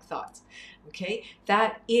self-attack thoughts, okay?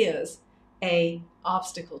 That is a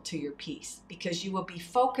obstacle to your peace because you will be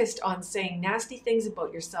focused on saying nasty things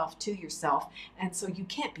about yourself to yourself, and so you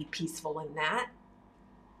can't be peaceful in that.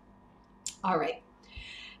 All right.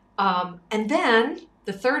 And then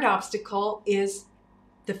the third obstacle is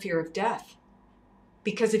the fear of death.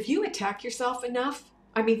 Because if you attack yourself enough,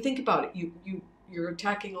 I mean, think about it. You're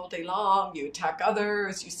attacking all day long. You attack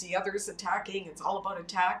others. You see others attacking. It's all about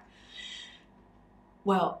attack.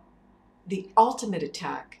 Well, the ultimate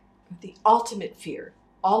attack, the ultimate fear,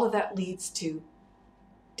 all of that leads to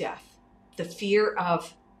death. The fear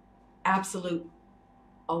of absolute,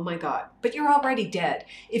 oh my God, but you're already dead.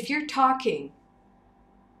 If you're talking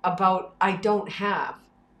about I don't have,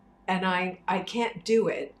 and I can't do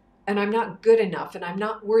it, and I'm not good enough, and I'm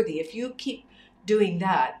not worthy, if you keep doing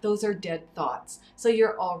that, those are dead thoughts. So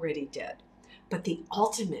you're already dead. But the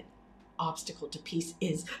ultimate obstacle to peace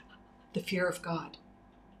is the fear of God.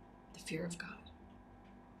 The fear of God.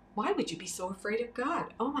 Why would you be so afraid of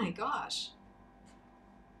God? Oh my gosh.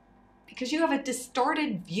 Because you have a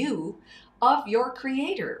distorted view of your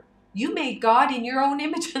Creator. You made God in your own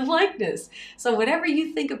image and likeness. So whatever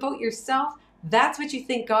you think about yourself, that's what you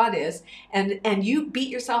think God is. And you beat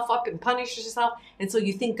yourself up and punish yourself. And so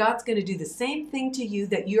you think God's going to do the same thing to you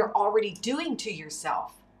that you're already doing to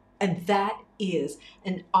yourself. And that is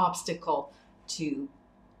an obstacle to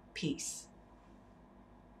peace.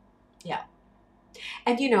 Yeah.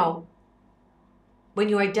 And you know, when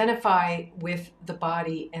you identify with the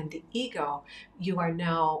body and the ego, you are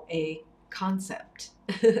now a concept.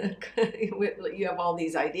 You have all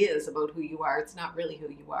these ideas about who you are. It's not really who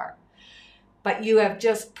you are. But you have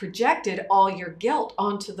just projected all your guilt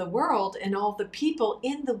onto the world, and all the people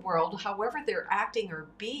in the world, however they're acting or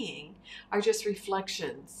being, are just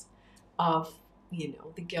reflections of, you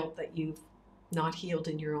know, the guilt that you've not healed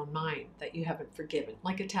in your own mind, that you haven't forgiven,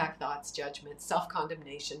 like attack thoughts, judgments,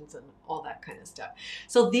 self-condemnations, and all that kind of stuff.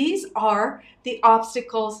 So these are the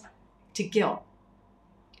obstacles to guilt.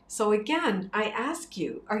 So again, I ask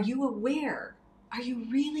you, are you aware? Are you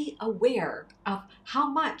really aware of how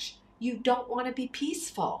much you don't want to be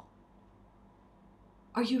peaceful?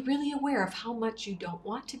 Are you really aware of how much you don't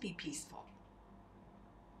want to be peaceful?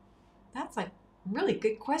 That's a really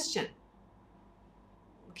good question.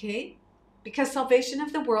 Okay? Because salvation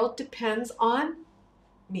of the world depends on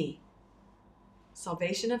me.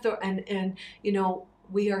 Salvation of the, and you know,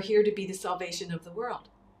 we are here to be the salvation of the world.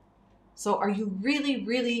 So are you really,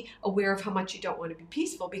 really aware of how much you don't want to be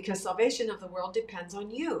peaceful? Because salvation of the world depends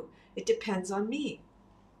on you. It depends on me.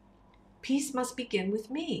 Peace must begin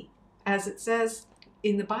with me, as it says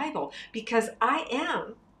in the Bible, because I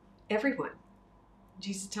am everyone.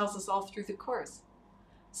 Jesus tells us all through the Course.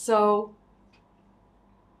 So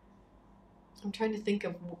I'm trying to think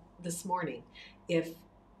of this morning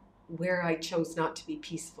where I chose not to be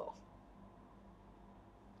peaceful,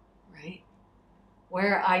 right?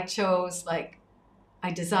 Where I chose, like,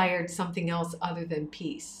 I desired something else other than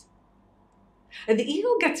peace. And the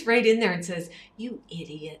ego gets right in there and says, you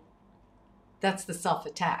idiot. That's the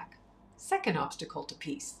self-attack. Second obstacle to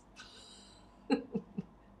peace.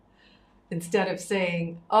 Instead of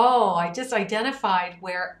saying, oh, I just identified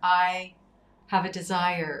where I have a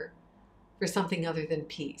desire for something other than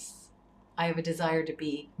peace. I have a desire to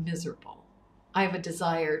be miserable. I have a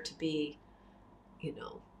desire to be,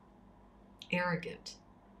 arrogant.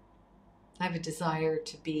 I have a desire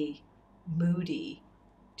to be moody.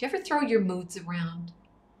 Do you ever throw your moods around?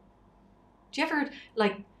 Do you ever,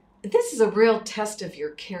 this is a real test of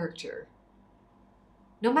your character.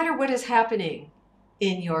 No matter what is happening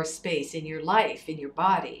in your space, in your life, in your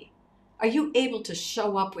body, are you able to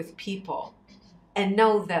show up with people and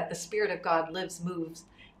know that the Spirit of God lives, moves,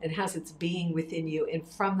 and has its being within you, and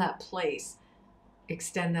from that place,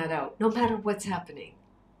 extend that out, no matter what's happening?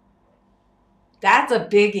 That's a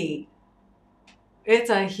biggie. It's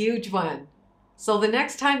a huge one. So the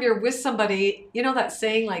next time you're with somebody, you know that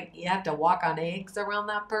saying, like, you have to walk on eggs around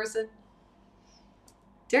that person?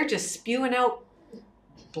 They're just spewing out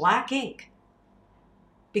black ink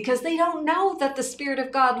because they don't know that the Spirit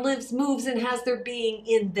of God lives, moves, and has their being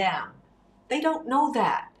in them. They don't know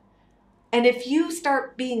that. And if you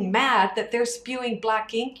start being mad that they're spewing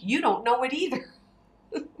black ink, you don't know it either.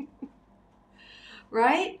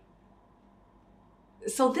 Right?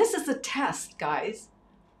 So this is a test, guys.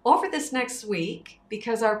 Over this next week,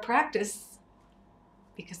 because the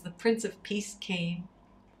Prince of Peace came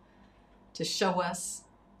to show us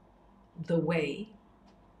the way.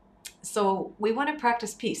 So we want to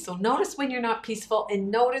practice peace. So notice when you're not peaceful, and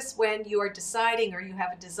notice when you are deciding or you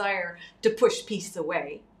have a desire to push peace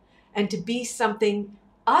away and to be something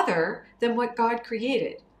other than what God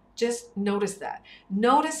created. Just notice that.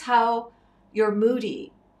 Notice how you're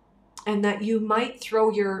moody and that you might throw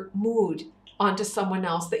your mood onto someone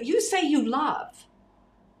else that you say you love.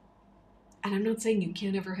 And I'm not saying you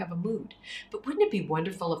can't ever have a mood, but wouldn't it be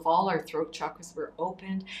wonderful if all our throat chakras were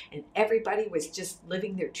opened and everybody was just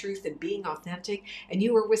living their truth and being authentic, and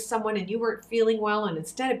you were with someone and you weren't feeling well, and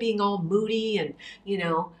instead of being all moody and,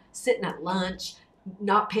 sitting at lunch,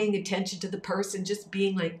 not paying attention to the person, just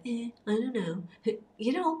being like, I don't know.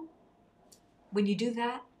 When you do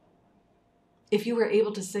that, if you were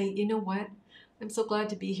able to say, you know what, I'm so glad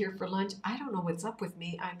to be here for lunch. I don't know what's up with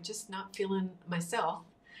me. I'm just not feeling myself.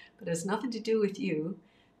 But it has nothing to do with you,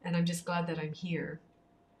 and I'm just glad that I'm here.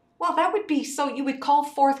 Well, that would be, so you would call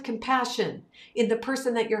forth compassion in the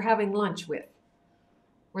person that you're having lunch with,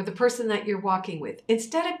 or the person that you're walking with,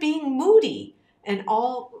 instead of being moody and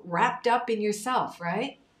all wrapped up in yourself,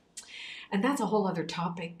 right? And that's a whole other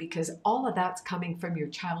topic, because all of that's coming from your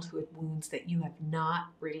childhood wounds that you have not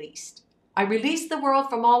released. I released the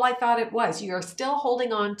world from all I thought it was. You are still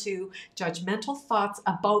holding on to judgmental thoughts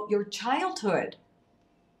about your childhood.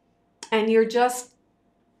 And you're just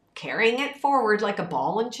carrying it forward like a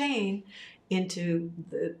ball and chain into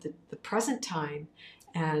the present time,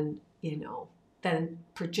 and, then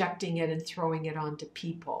projecting it and throwing it onto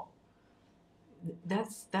people.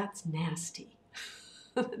 That's nasty.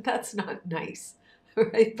 That's not nice,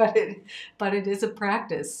 right? But it is a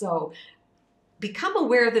practice. So become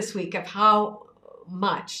aware this week of how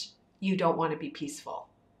much you don't want to be peaceful.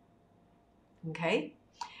 Okay?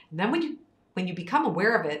 And then when you become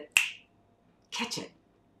aware of it, catch it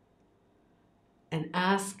and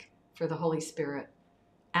ask for the Holy Spirit.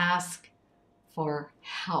 Ask for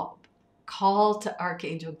help. Call to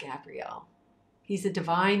Archangel Gabriel. He's a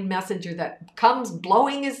divine messenger that comes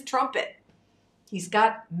blowing his trumpet. He's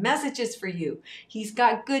got messages for you. He's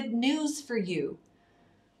got good news for you.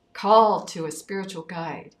 Call to a spiritual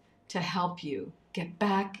guide to help you get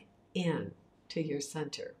back in to your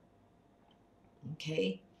center.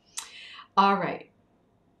 Okay? All right.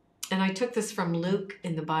 And I took this from Luke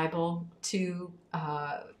in the Bible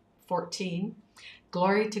 2:14.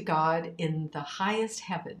 Glory to God in the highest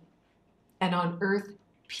heaven, and on earth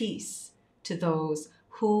peace to those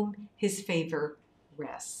whom his favor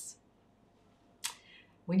rests.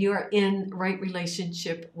 When you are in right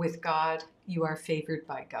relationship with God, you are favored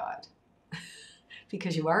by God.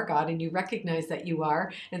 Because you are God and you recognize that you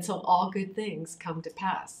are, and so all good things come to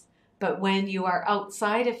pass. But when you are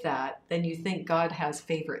outside of that, then you think God has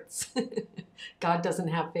favorites. God doesn't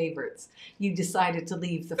have favorites. You decided to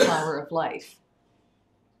leave the flower of life.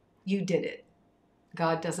 You did it.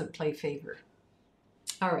 God doesn't play favor.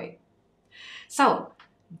 All right. So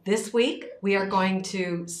this week we are going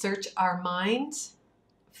to search our minds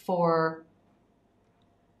for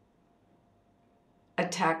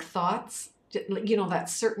attack thoughts. You know, that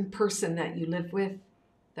certain person that you live with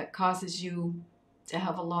that causes you to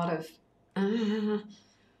have a lot of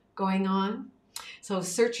going on. So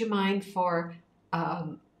search your mind for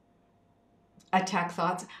attack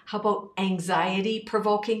thoughts. How about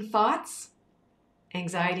anxiety-provoking thoughts?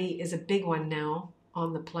 Anxiety is a big one now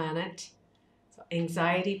on the planet. So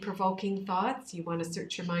anxiety-provoking thoughts, you want to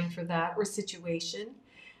search your mind for that, or situation.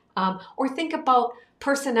 Or think about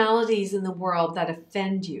personalities in the world that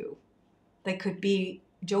offend you. They could be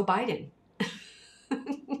Joe Biden,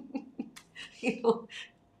 you know,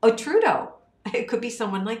 or Trudeau. It could be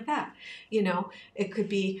someone like that. You know, it could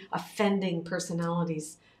be offending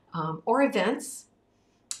personalities, or events,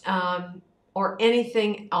 or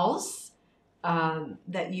anything else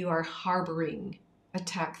that you are harboring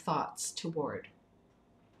attack thoughts toward.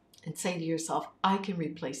 And say to yourself, I can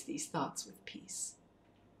replace these thoughts with peace.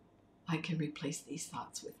 I can replace these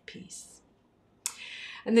thoughts with peace.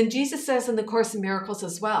 And then Jesus says in the Course in Miracles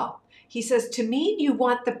as well, he says, to mean you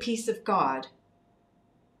want the peace of God,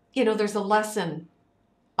 you know, there's a lesson,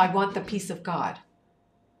 I want the peace of God.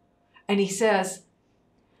 And he says,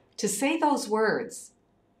 to say those words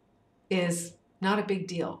is not a big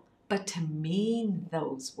deal, but to mean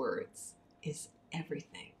those words is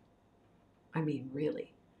everything. I mean,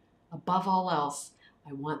 really. Above all else,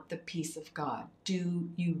 I want the peace of God.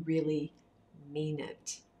 Do you really mean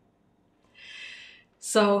it?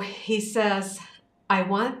 So he says, I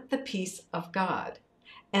want the peace of God.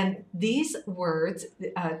 And these words,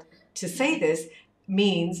 to say this,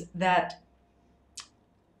 means that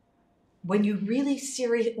when you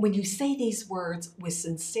when you say these words with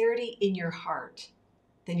sincerity in your heart,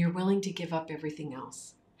 then you're willing to give up everything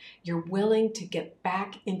else. You're willing to get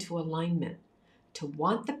back into alignment. To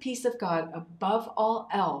want the peace of God above all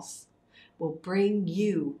else will bring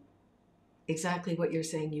you exactly what you're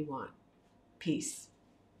saying you want. Peace.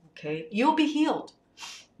 Okay? You'll be healed.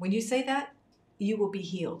 When you say that, you will be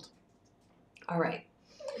healed. All right.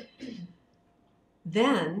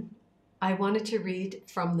 Then I wanted to read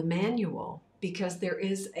from the manual because there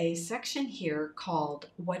is a section here called,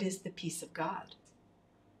 What is the Peace of God?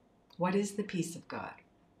 What is the peace of God?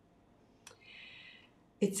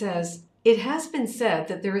 It says, it has been said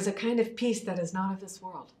that there is a kind of peace that is not of this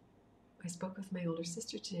world. I spoke with my older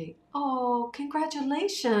sister today. Oh,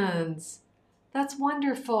 congratulations. That's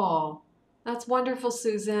wonderful. That's wonderful,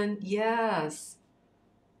 Susan. Yes.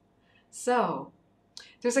 So,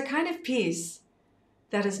 there's a kind of peace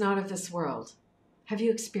that is not of this world. Have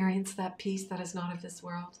you experienced that peace that is not of this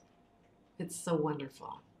world? It's so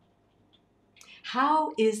wonderful.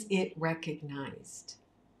 How is it recognized?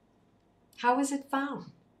 How is it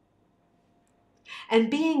found? And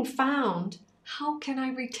being found, how can I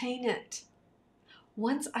retain it?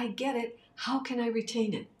 Once I get it, how can I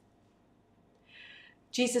retain it?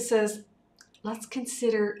 Jesus says, let's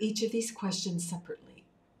consider each of these questions separately.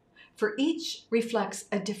 For each reflects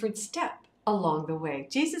a different step along the way.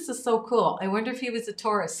 Jesus is so cool. I wonder if he was a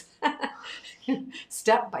Taurus.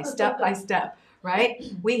 Step by step by step, right?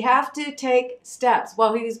 We have to take steps.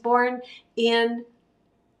 Well, he was born in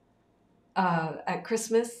at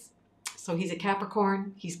Christmas, so he's a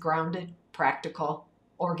Capricorn. He's grounded, practical,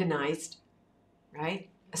 organized, right?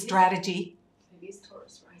 A strategy. Maybe he's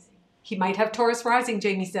Taurus rising. He might have Taurus rising,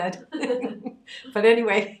 Jamie said. But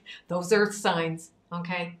anyway, those earth signs,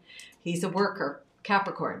 okay? He's a worker,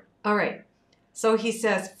 Capricorn. All right. So he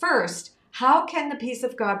says, first, how can the peace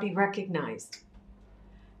of God be recognized?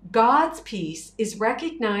 God's peace is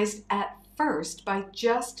recognized at first by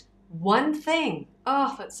just one thing.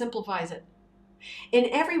 Oh, that simplifies it. In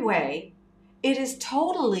every way, it is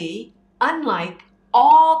totally unlike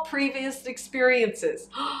all previous experiences.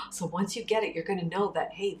 So once you get it, you're going to know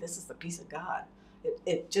that, hey, this is the peace of God.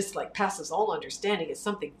 It just like passes all understanding. It's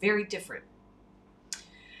something very different.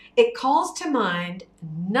 It calls to mind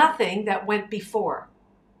nothing that went before.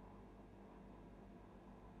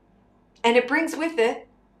 And it brings with it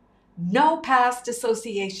no past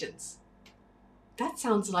associations. That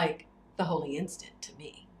sounds like the holy instant to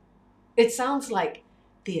me. It sounds like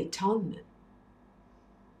the atonement.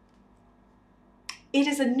 It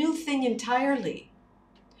is a new thing entirely.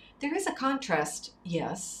 There is a contrast,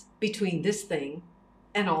 yes, between this thing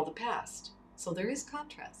and all the past. So there is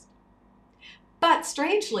contrast. But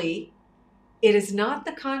strangely, it is not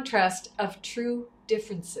the contrast of true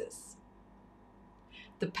differences.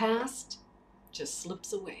 The past just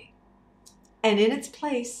slips away, and in its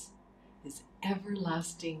place is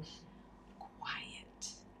everlasting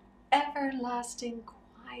quiet. Everlasting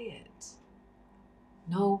quiet.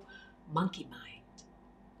 No monkey mind.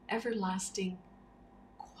 Everlasting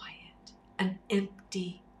quiet. An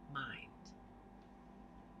empty mind.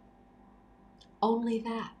 Only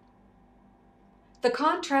that. The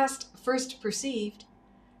contrast first perceived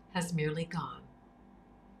has merely gone.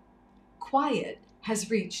 Quiet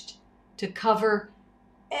has reached to cover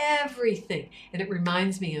everything. And it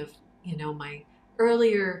reminds me of, my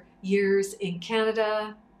earlier years in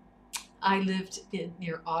Canada. I lived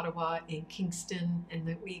near Ottawa in Kingston,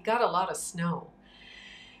 and we got a lot of snow.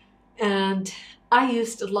 And I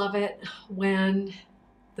used to love it when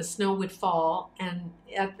the snow would fall, and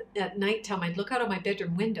at nighttime I'd look out of my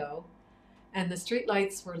bedroom window, and the street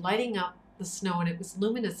lights were lighting up the snow, and it was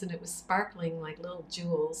luminous and it was sparkling like little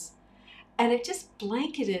jewels. And it just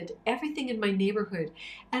blanketed everything in my neighborhood.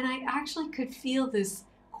 And I actually could feel this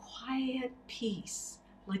quiet peace,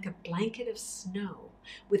 like a blanket of snow,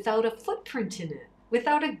 without a footprint in it,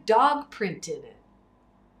 without a dog print in it.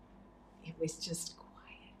 It was just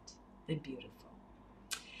quiet and beautiful.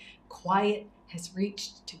 Quiet has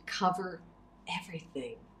reached to cover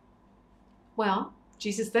everything. Well,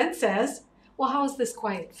 Jesus then says, well, how is this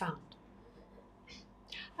quiet found?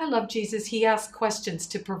 I love Jesus. He asks questions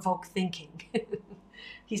to provoke thinking.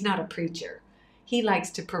 He's not a preacher. He likes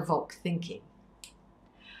to provoke thinking.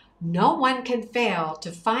 No one can fail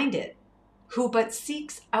to find it who but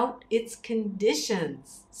seeks out its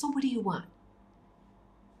conditions. So what do you want?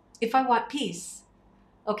 If I want peace,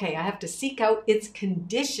 okay, I have to seek out its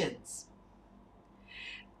conditions.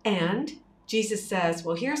 And Jesus says,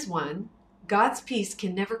 well, here's one. God's peace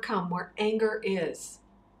can never come where anger is.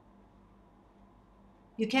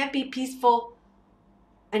 You can't be peaceful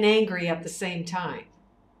and angry at the same time.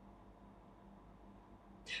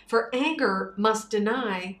 For anger must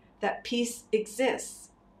deny that peace exists.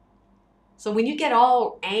 So when you get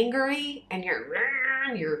all angry and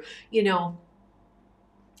you're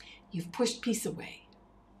you've pushed peace away.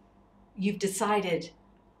 You've decided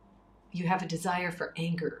you have a desire for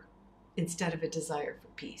anger instead of a desire for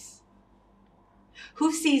peace.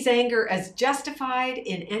 Who sees anger as justified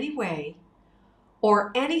in any way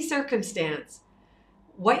or any circumstance,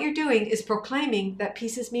 what you're doing is proclaiming that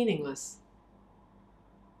peace is meaningless.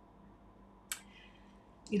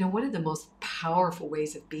 One of the most powerful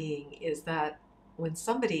ways of being is that when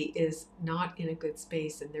somebody is not in a good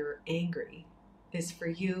space and they're angry, is for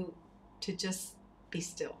you to just be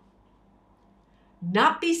still.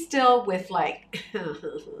 Not be still with like,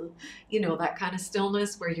 that kind of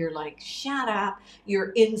stillness where you're like, shut up,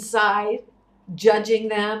 you're inside judging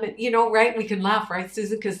them, right? We can laugh, right,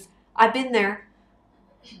 Susan? Because I've been there.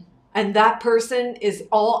 And that person is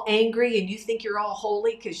all angry and you think you're all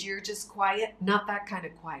holy because you're just quiet. Not that kind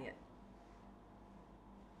of quiet.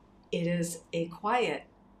 It is a quiet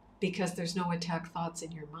because there's no attack thoughts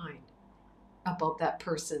in your mind about that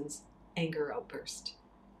person's anger outburst.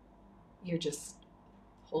 You're just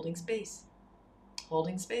holding space.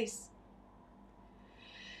 Holding space.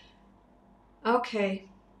 Okay.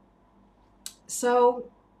 So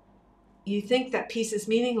you think that peace is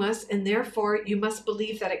meaningless, and therefore you must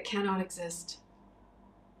believe that it cannot exist.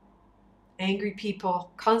 Angry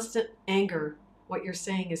people, constant anger, what you're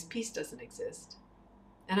saying is peace doesn't exist.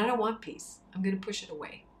 And I don't want peace. I'm going to push it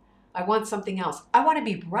away. I want something else. I want to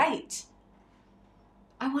be right.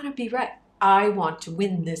 I want to be right. I want to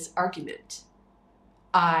win this argument.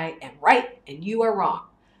 I am right and you are wrong.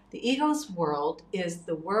 The ego's world is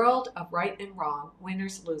the world of right and wrong,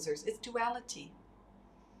 winners, losers. It's duality.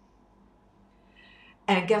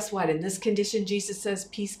 And guess what? In this condition, Jesus says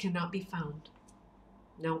peace cannot be found.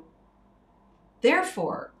 No.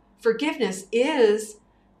 Therefore, forgiveness is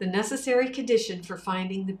the necessary condition for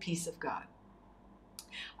finding the peace of God.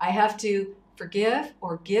 I have to forgive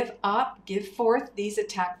or give up, give forth these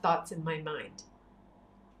attack thoughts in my mind.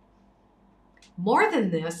 More than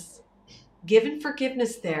this, given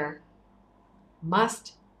forgiveness there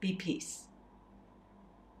must be peace.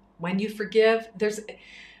 When you forgive,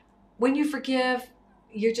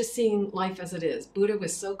 you're just seeing life as it is. Buddha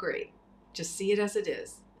was so great. Just see it as it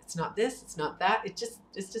is. It's not this, it's not that. It's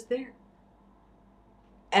just there.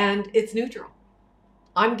 And it's neutral.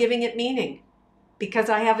 I'm giving it meaning. Because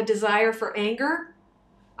I have a desire for anger,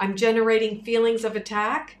 I'm generating feelings of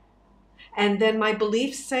attack. And then my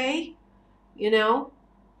beliefs say,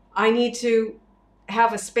 I need to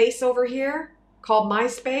have a space over here called my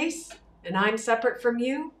space, and I'm separate from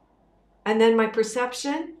you. And then my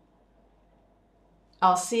perception,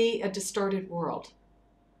 I'll see a distorted world.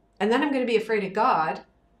 And then I'm going to be afraid of God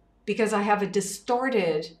because I have a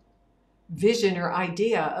distorted vision or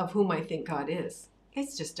idea of whom I think God is.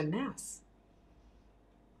 It's just a mess.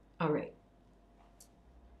 All right.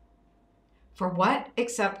 For what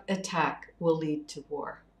except attack will lead to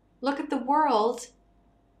war? Look at the world.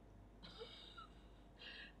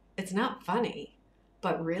 It's not funny,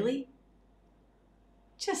 but really,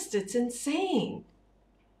 it's insane.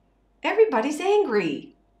 Everybody's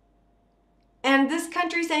angry. And this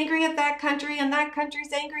country's angry at that country, and that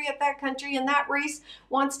country's angry at that country, and that race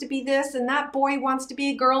wants to be this, and that boy wants to be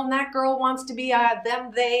a girl, and that girl wants to be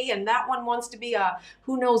them, they, and that one wants to be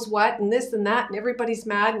who knows what, and this and that, and everybody's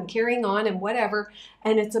mad and carrying on and whatever,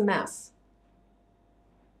 and it's a mess.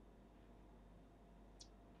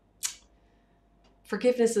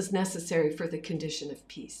 Forgiveness is necessary for the condition of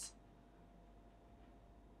peace.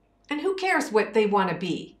 And who cares what they want to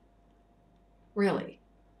be? Really?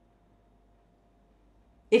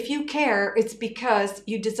 If you care, it's because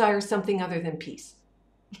you desire something other than peace.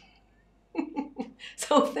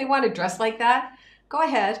 So if they want to dress like that, go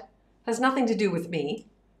ahead. Has nothing to do with me.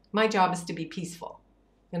 My job is to be peaceful.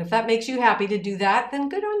 And if that makes you happy to do that, then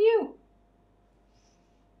good on you.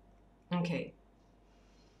 Okay.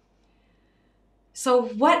 So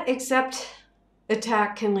what except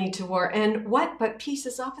attack can lead to war? And what but peace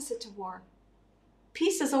is opposite to war?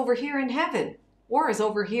 Peace is over here in heaven. War is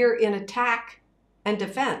over here in attack and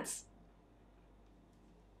defense.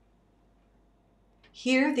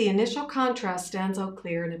 Here, the initial contrast stands out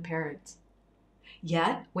clear and apparent.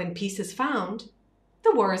 Yet, when peace is found,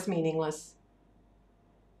 the war is meaningless.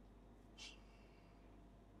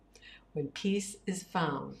 When peace is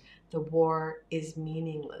found, the war is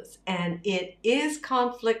meaningless. And it is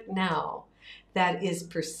conflict now that is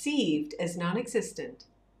perceived as non-existent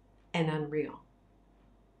and unreal.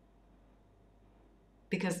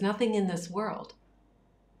 Because nothing in this world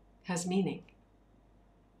has meaning.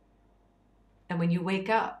 And when you wake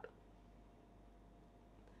up,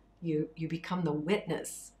 you become the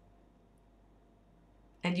witness.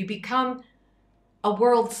 And you become a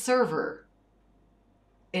world server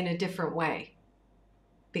in a different way.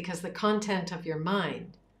 Because the content of your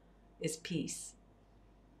mind is peace.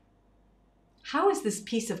 How is this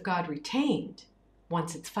peace of God retained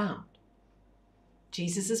once it's found?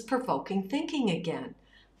 Jesus is provoking thinking again.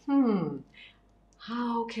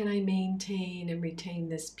 How can I maintain and retain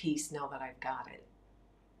this peace now that I've got it?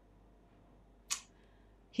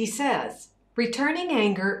 He says, returning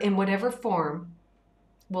anger in whatever form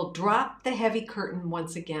will drop the heavy curtain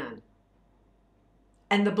once again.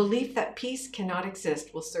 And the belief that peace cannot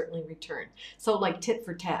exist will certainly return. So like tit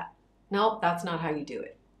for tat. No, that's not how you do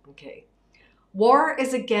it. Okay. War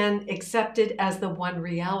is again accepted as the one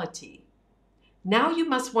reality. Now you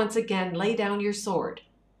must once again lay down your sword.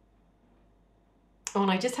 Oh,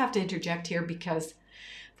 and I just have to interject here because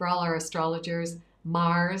for all our astrologers,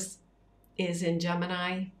 Mars is in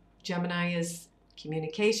Gemini. Gemini is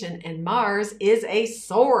communication, and Mars is a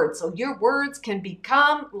sword. So your words can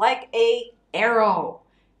become like an arrow.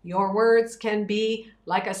 Your words can be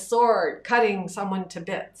like a sword, cutting someone to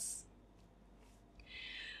bits.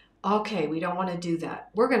 Okay, we don't want to do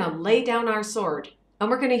that. We're going to lay down our sword, and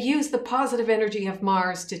we're going to use the positive energy of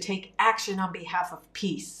Mars to take action on behalf of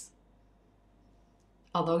peace.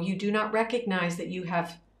 Although you do not recognize that you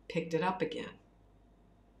have picked it up again.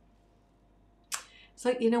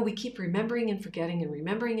 So, we keep remembering and forgetting and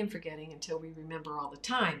remembering and forgetting until we remember all the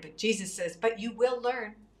time. But Jesus says, but you will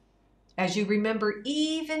learn as you remember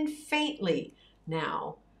even faintly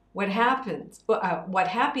now what happiness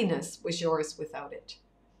was yours without it.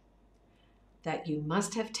 That you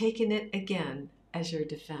must have taken it again as your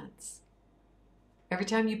defense. Every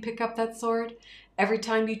time you pick up that sword, every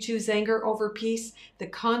time you choose anger over peace, the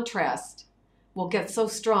contrast will get so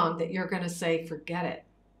strong that you're going to say, forget it.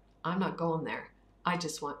 I'm not going there. I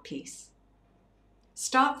just want peace.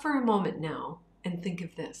 Stop for a moment now and think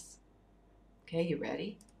of this. Okay, you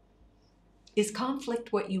ready? Is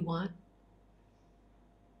conflict what you want?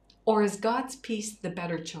 Or is God's peace the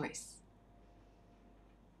better choice?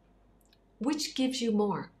 Which gives you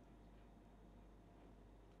more?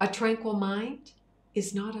 A tranquil mind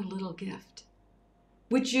is not a little gift.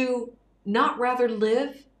 Would you not rather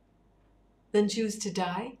live than choose to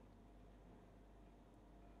die?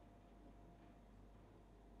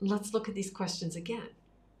 Let's look at these questions again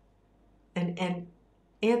and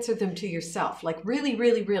answer them to yourself. Like really,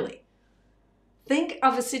 really, really. Think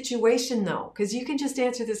of a situation though, because you can just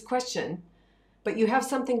answer this question but you have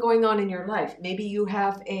something going on in your life. Maybe you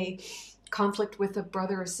have a conflict with a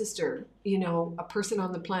brother or sister, a person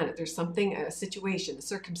on the planet. There's something, a situation, a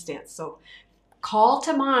circumstance. So call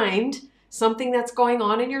to mind something that's going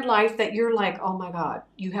on in your life that you're like, oh my God,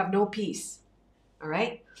 you have no peace. All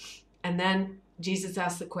right? And then Jesus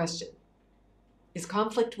asked the question, is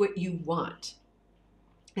conflict what you want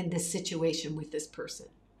in this situation with this person?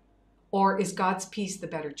 Or is God's peace the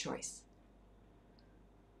better choice?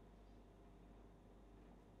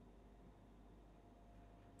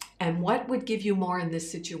 And what would give you more in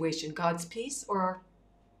this situation, God's peace or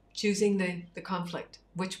choosing the conflict?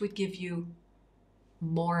 Which would give you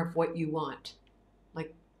more of what you want?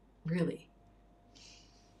 Like, really?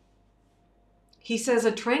 He says,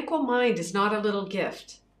 a tranquil mind is not a little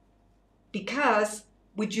gift. Because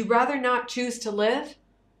would you rather not choose to live?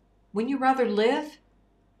 Wouldn't you rather live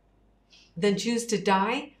than choose to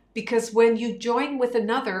die? Because when you join with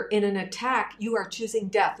another in an attack, you are choosing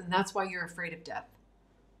death, and that's why you're afraid of death.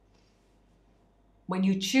 When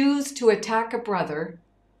you choose to attack a brother,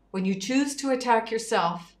 when you choose to attack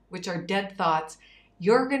yourself, which are dead thoughts,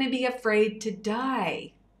 you're going to be afraid to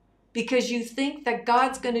die because you think that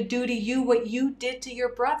God's going to do to you what you did to your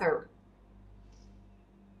brother.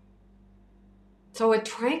 So a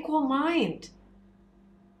tranquil mind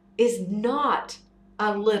is not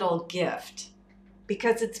a little gift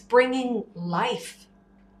because it's bringing life.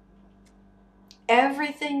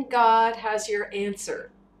 Everything God has your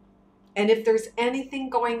answer. And if there's anything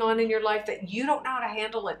going on in your life that you don't know how to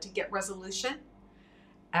handle it to get resolution,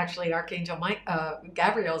 actually Archangel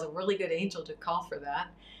Gabriel is a really good angel to call for that.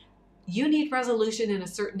 You need resolution in a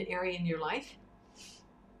certain area in your life.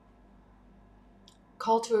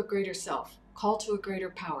 Call to a greater self. Call to a greater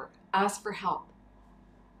power. Ask for help.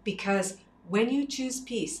 Because when you choose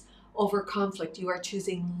peace over conflict, you are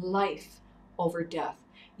choosing life over death.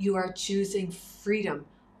 You are choosing freedom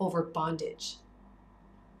over bondage.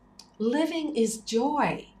 Living is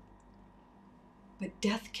joy, but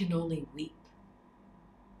death can only weep.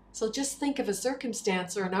 So just think of a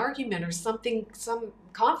circumstance or an argument or something, some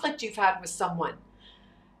conflict you've had with someone.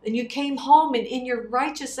 And you came home and in your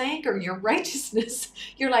righteous anger, your righteousness,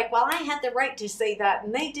 you're like, well, I had the right to say that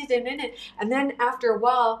and they didn't. And then after a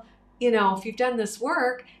while, if you've done this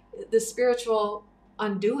work, the spiritual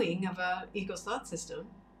undoing of a ego's thought system,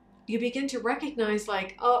 you begin to recognize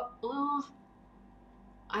like, I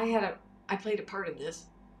played a part in this.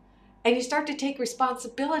 And you start to take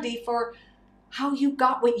responsibility for how you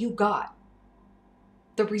got what you got.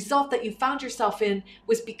 The result that you found yourself in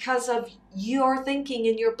was because of your thinking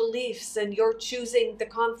and your beliefs and your choosing the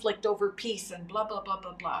conflict over peace and blah, blah, blah,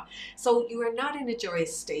 blah, blah. So you are not in a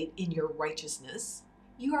joyous state in your righteousness.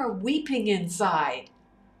 You are weeping inside.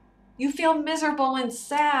 You feel miserable and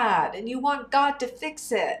sad and you want God to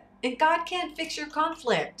fix it. And God can't fix your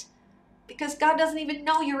conflict because God doesn't even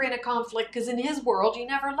know you're in a conflict because in his world you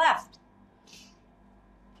never left.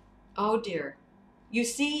 Oh dear. You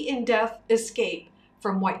see in death escape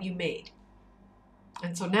from what you made.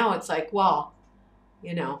 And so now it's like, well,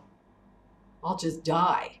 I'll just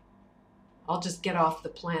die. I'll just get off the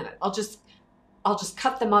planet. I'll just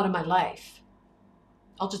cut them out of my life.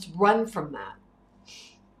 I'll just run from that.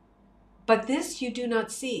 But this you do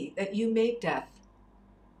not see, that you made death.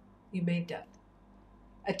 You made death.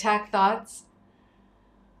 Attack thoughts,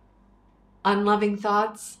 unloving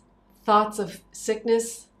thoughts, thoughts of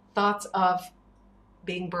sickness, thoughts of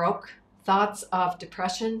being broke, thoughts of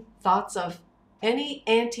depression, thoughts of any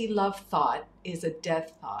anti-love thought is a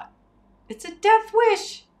death thought. It's a death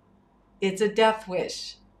wish. It's a death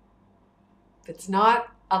wish. If it's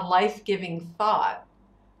not a life-giving thought,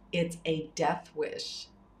 it's a death wish.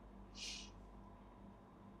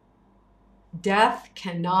 Death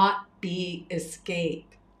cannot be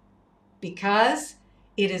escaped because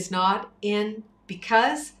it is not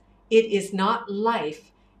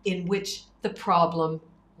life in which the problem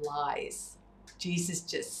lies. Jesus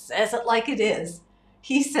just says it like it is.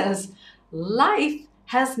 He says, life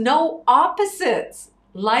has no opposites.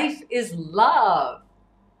 Life is love.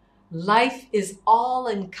 Life is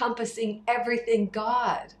all-encompassing everything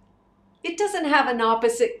God. It doesn't have an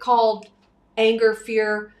opposite called anger,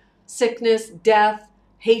 fear, sickness, death,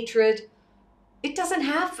 hatred. It doesn't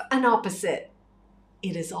have an opposite.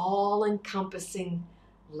 It is all-encompassing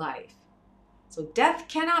life. So death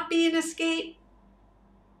cannot be an escape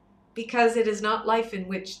because it is not life in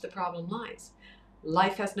which the problem lies.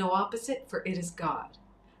 Life has no opposite, for it is God.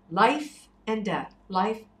 Life and death,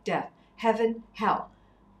 life, death, heaven, hell,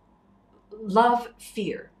 love,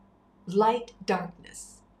 fear, light,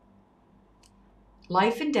 darkness.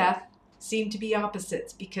 Life and death seem to be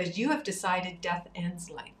opposites because you have decided death ends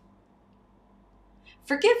life.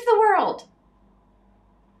 Forgive the world.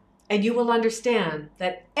 And you will understand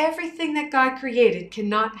that everything that God created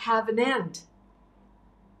cannot have an end.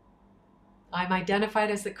 I'm identified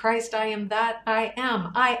as the Christ. I am that I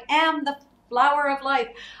am. I am the flower of life.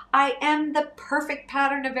 I am the perfect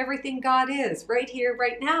pattern of everything God is, right here,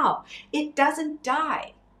 right now. It doesn't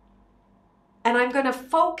die. And I'm going to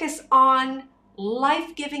focus on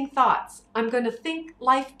life-giving thoughts. I'm going to think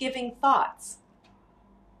life-giving thoughts.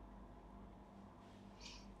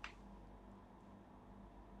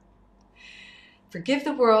 Forgive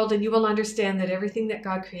the world, and you will understand that everything that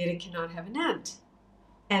God created cannot have an end.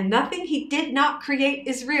 And nothing he did not create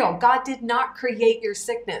is real. God did not create your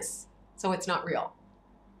sickness, so it's not real.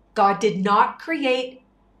 God did not create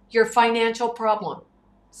your financial problem,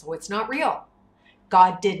 so it's not real.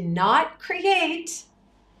 God did not create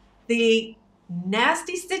the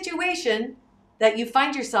nasty situation that you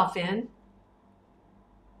find yourself in,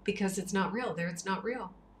 because it's not real. It's not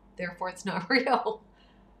real. Therefore, it's not real.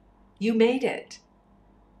 You made it.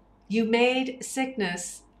 You made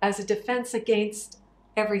sickness as a defense against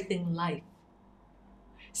everything life.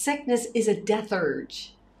 Sickness is a death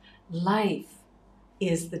urge. Life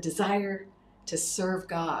is the desire to serve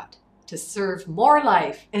God, to serve more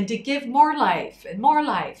life, and to give more life, and more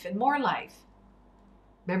life, and more life.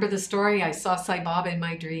 Remember the story? I saw Sai Baba in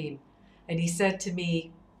my dream, and he said to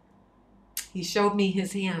me, he showed me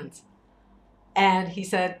his hands, and he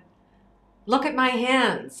said, look at my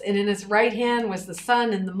hands. And in his right hand was the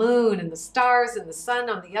sun and the moon and the stars, and the sun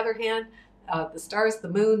on the other hand, the stars, the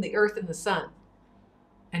moon, the earth, and the sun.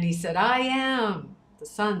 And he said, I am the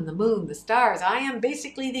sun, the moon, the stars. I am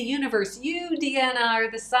basically the universe. You, Deanna,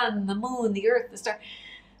 are the sun, the moon, the earth, the star.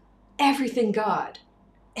 Everything God.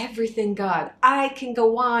 Everything God. I can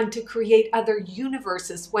go on to create other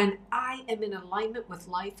universes when I am in alignment with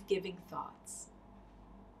life-giving thoughts.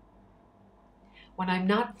 When I'm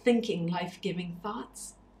not thinking life-giving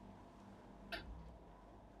thoughts,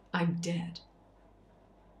 I'm dead.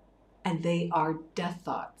 And they are death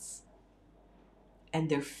thoughts. And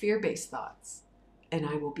they're fear-based thoughts. And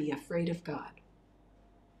I will be afraid of God.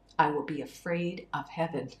 I will be afraid of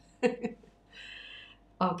heaven.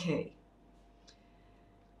 Okay.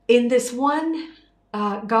 In this one,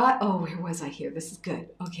 God, oh, where was I here? This is good.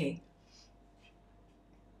 Okay.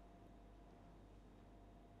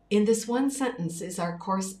 In this one sentence is our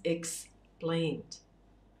course explained.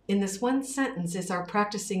 In this one sentence is our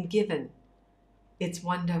practicing given. It's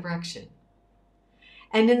one direction.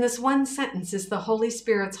 And in this one sentence is the Holy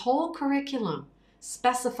Spirit's whole curriculum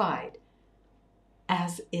specified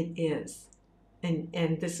as it is. And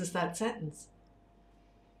this is that sentence.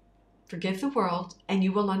 Forgive the world, and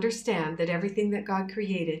you will understand that everything that God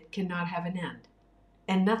created cannot have an end.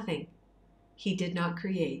 And nothing he did not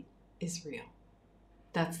create is real.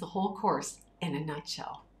 That's the whole course in a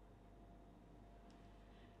nutshell.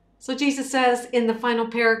 So Jesus says in the final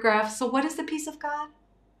paragraph, so what is the peace of God?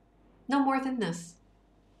 No more than this.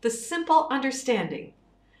 The simple understanding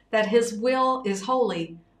that his will is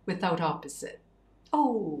holy without opposite.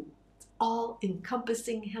 Oh, it's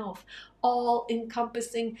all-encompassing health,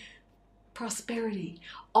 all-encompassing prosperity,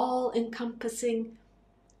 all-encompassing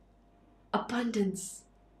abundance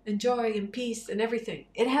and joy and peace and everything.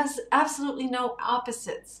 It has absolutely no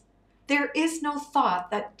opposites. There is no thought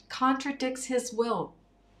that contradicts his will,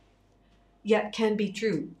 yet can be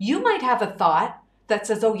true. You might have a thought that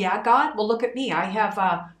says, oh yeah, God, well look at me. I have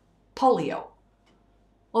polio.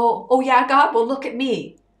 Oh yeah, God, well look at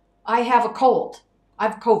me. I have a cold. I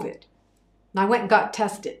have COVID. And I went and got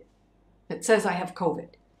tested. It says I have COVID.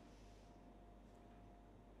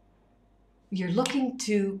 You're looking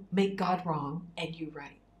to make God wrong and you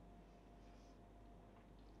right.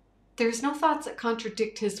 There's no thoughts that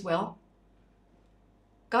contradict his will.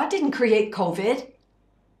 God didn't create COVID,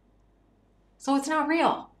 so it's not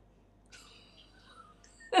real.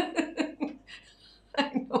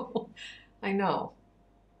 I know.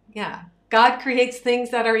 Yeah. God creates things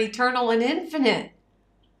that are eternal and infinite.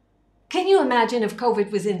 Can you imagine if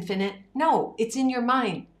COVID was infinite? No, it's in your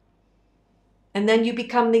mind. And then you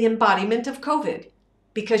become the embodiment of COVID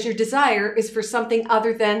because your desire is for something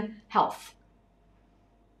other than health.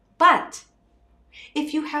 But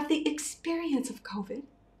if you have the experience of COVID,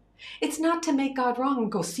 it's not to make God wrong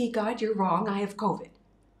and go, see, God, you're wrong. I have COVID.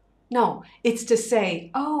 No, it's to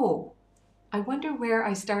say, oh, I wonder where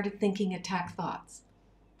I started thinking attack thoughts.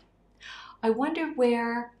 I wonder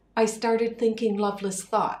where I started thinking loveless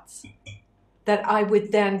thoughts. That I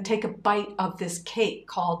would then take a bite of this cake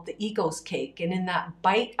called the ego's cake. And in that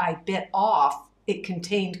bite I bit off, it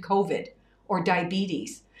contained COVID or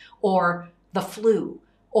diabetes or the flu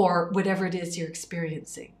or whatever it is you're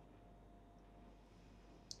experiencing.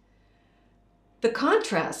 the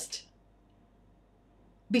contrast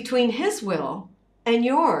between his will and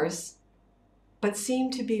yours, but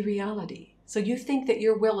seem to be reality. So you think that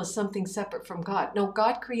your will is something separate from God. No,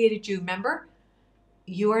 God created you, remember?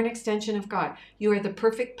 You are an extension of God. You are the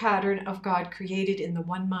perfect pattern of God created in the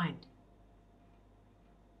one mind.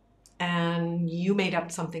 And you made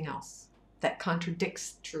up something else that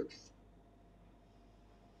contradicts truth.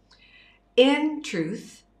 In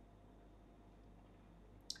truth,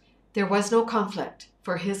 there was no conflict,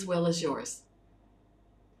 for his will is yours.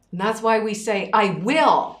 And that's why we say, I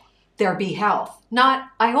will there be health. Not,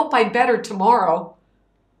 I hope I'm better tomorrow.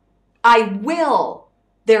 I will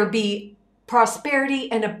there be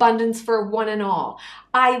prosperity and abundance for one and all.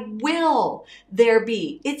 I will there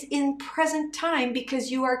be. It's in present time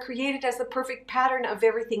because you are created as the perfect pattern of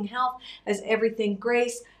everything health, as everything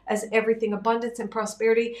grace, as everything abundance and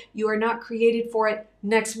prosperity. You are not created for it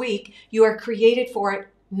next week. You are created for it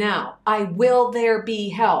now. I will there be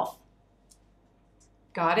health.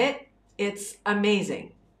 Got it? It's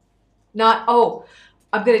amazing. Not, oh,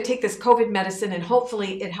 I'm going to take this COVID medicine and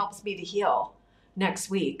hopefully it helps me to heal next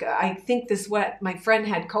week. I think my friend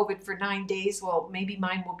had COVID for 9 days. Well, maybe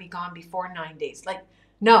mine will be gone before 9 days. Like,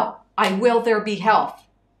 no, I will there be health.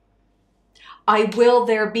 I will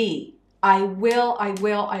there be. I will.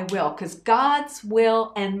 Because God's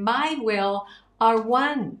will and my will are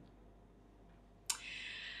one.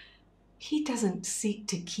 He doesn't seek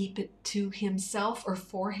to keep it to himself or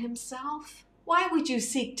for himself. Why would you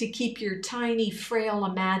seek to keep your tiny, frail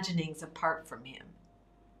imaginings apart from him?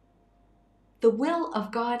 The will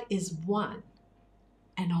of God is one,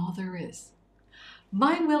 and all there is.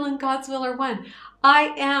 My will and God's will are one.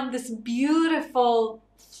 I am this beautiful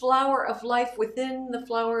flower of life within the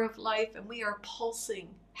flower of life, and we are pulsing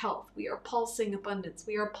health. We are pulsing abundance.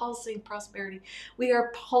 We are pulsing prosperity. We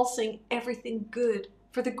are pulsing everything good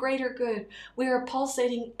for the greater good. We are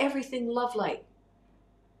pulsating everything love light.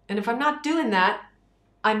 And if I'm not doing that,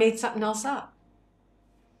 I made something else up.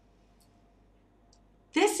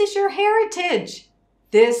 This is your heritage.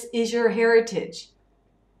 This is your heritage.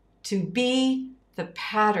 To be the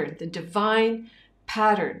pattern, the divine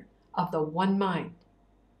pattern of the one mind.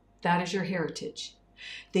 That is your heritage.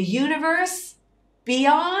 The universe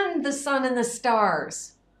beyond the sun and the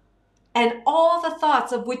stars and all the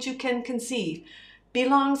thoughts of which you can conceive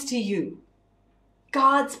belongs to you.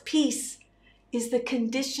 God's peace is the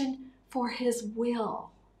condition for his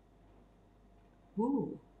will.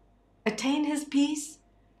 Ooh. Attain his peace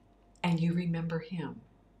and you remember him.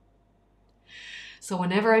 So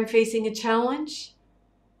whenever I'm facing a challenge,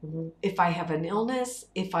 if I have an illness,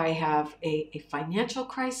 if I have a financial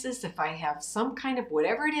crisis, if I have some kind of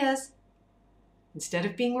whatever it is, instead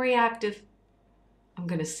of being reactive, I'm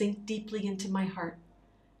going to sink deeply into my heart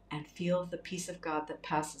and feel the peace of God that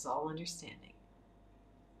passes all understanding.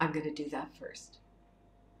 I'm going to do that first.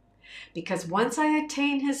 Because once I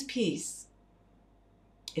attain his peace,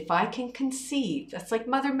 if I can conceive, that's like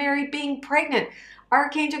Mother Mary being pregnant.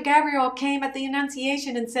 Archangel Gabriel came at the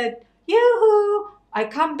Annunciation and said, yoo-hoo, I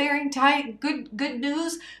come bearing good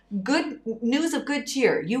news of good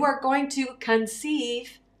cheer. You are going to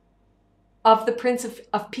conceive of the Prince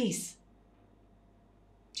of Peace.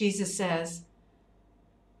 Jesus says,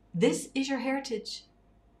 this is your heritage.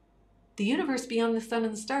 The universe beyond the sun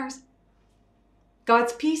and the stars.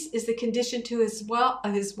 God's peace is the condition to his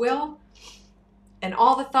will, and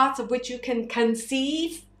all the thoughts of which you can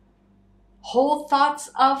conceive, hold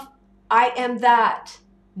thoughts of, I am that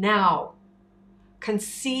now.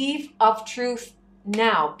 Conceive of truth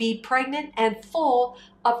now. Be pregnant and full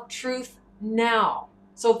of truth now,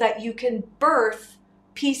 so that you can birth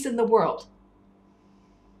peace in the world.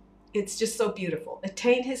 It's just so beautiful.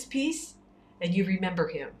 Attain his peace and you remember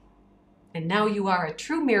him. And now you are a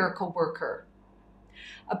true miracle worker,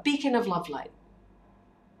 a beacon of love light,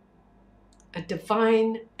 a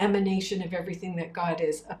divine emanation of everything that God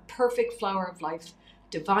is, a perfect flower of life,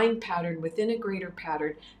 divine pattern within a greater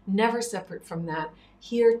pattern, never separate from that,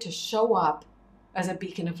 here to show up as a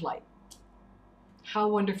beacon of light. How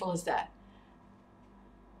wonderful is that?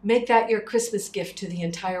 Make that your Christmas gift to the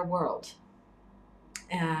entire world.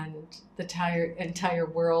 And the entire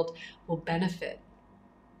world will benefit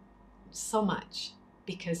so much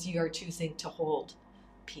because you are choosing to hold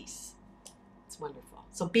peace. It's wonderful.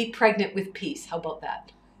 So be pregnant with peace. How about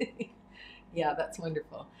that? Yeah, that's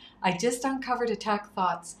wonderful. I just uncovered attack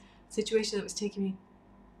thoughts, situation that was taking me.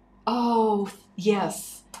 Oh,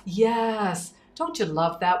 yes, yes. Don't you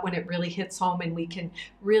love that when it really hits home and we can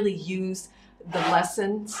really use the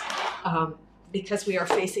lessons because we are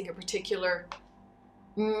facing a particular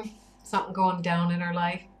something going down in our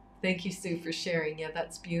life? Thank you, Sue, for sharing. Yeah,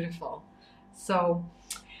 that's beautiful. So,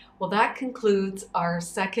 well, that concludes our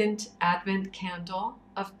second Advent candle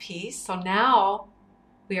of peace. So now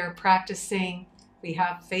we are practicing, we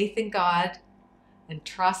have faith in God and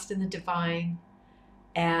trust in the divine.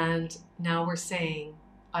 And now we're saying,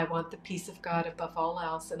 I want the peace of God above all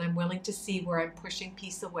else, and I'm willing to see where I'm pushing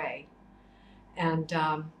peace away. And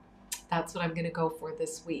that's what I'm going to go for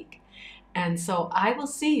this week. And so I will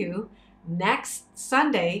see you next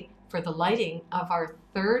Sunday for the lighting of our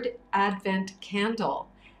third Advent candle.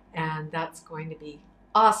 And that's going to be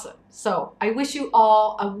awesome. So I wish you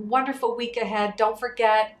all a wonderful week ahead. Don't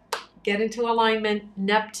forget, get into alignment.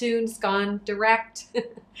 Neptune's gone direct.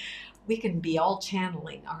 We can be all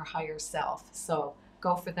channeling our higher self. So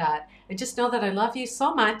go for that. And just know that I love you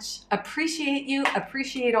so much. Appreciate you.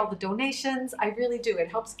 Appreciate all the donations. I really do. It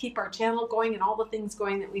helps keep our channel going and all the things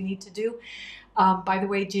going that we need to do. By the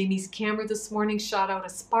way, Jamie's camera this morning shot out a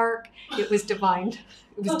spark. It was divine.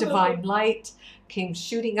 It was divine light. Came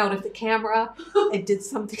shooting out of the camera. It did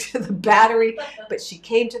something to the battery, but she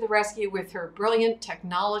came to the rescue with her brilliant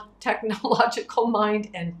technological mind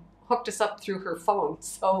and hooked us up through her phone.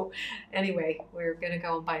 So anyway, we're going to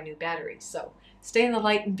go and buy a new battery. So stay in the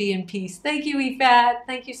light and be in peace. Thank you, Yvette.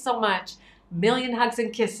 Thank you so much. Million hugs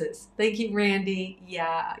and kisses. Thank you, Randy.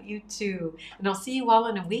 Yeah, you too. And I'll see you all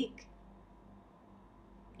in a week.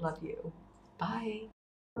 Love you. Bye.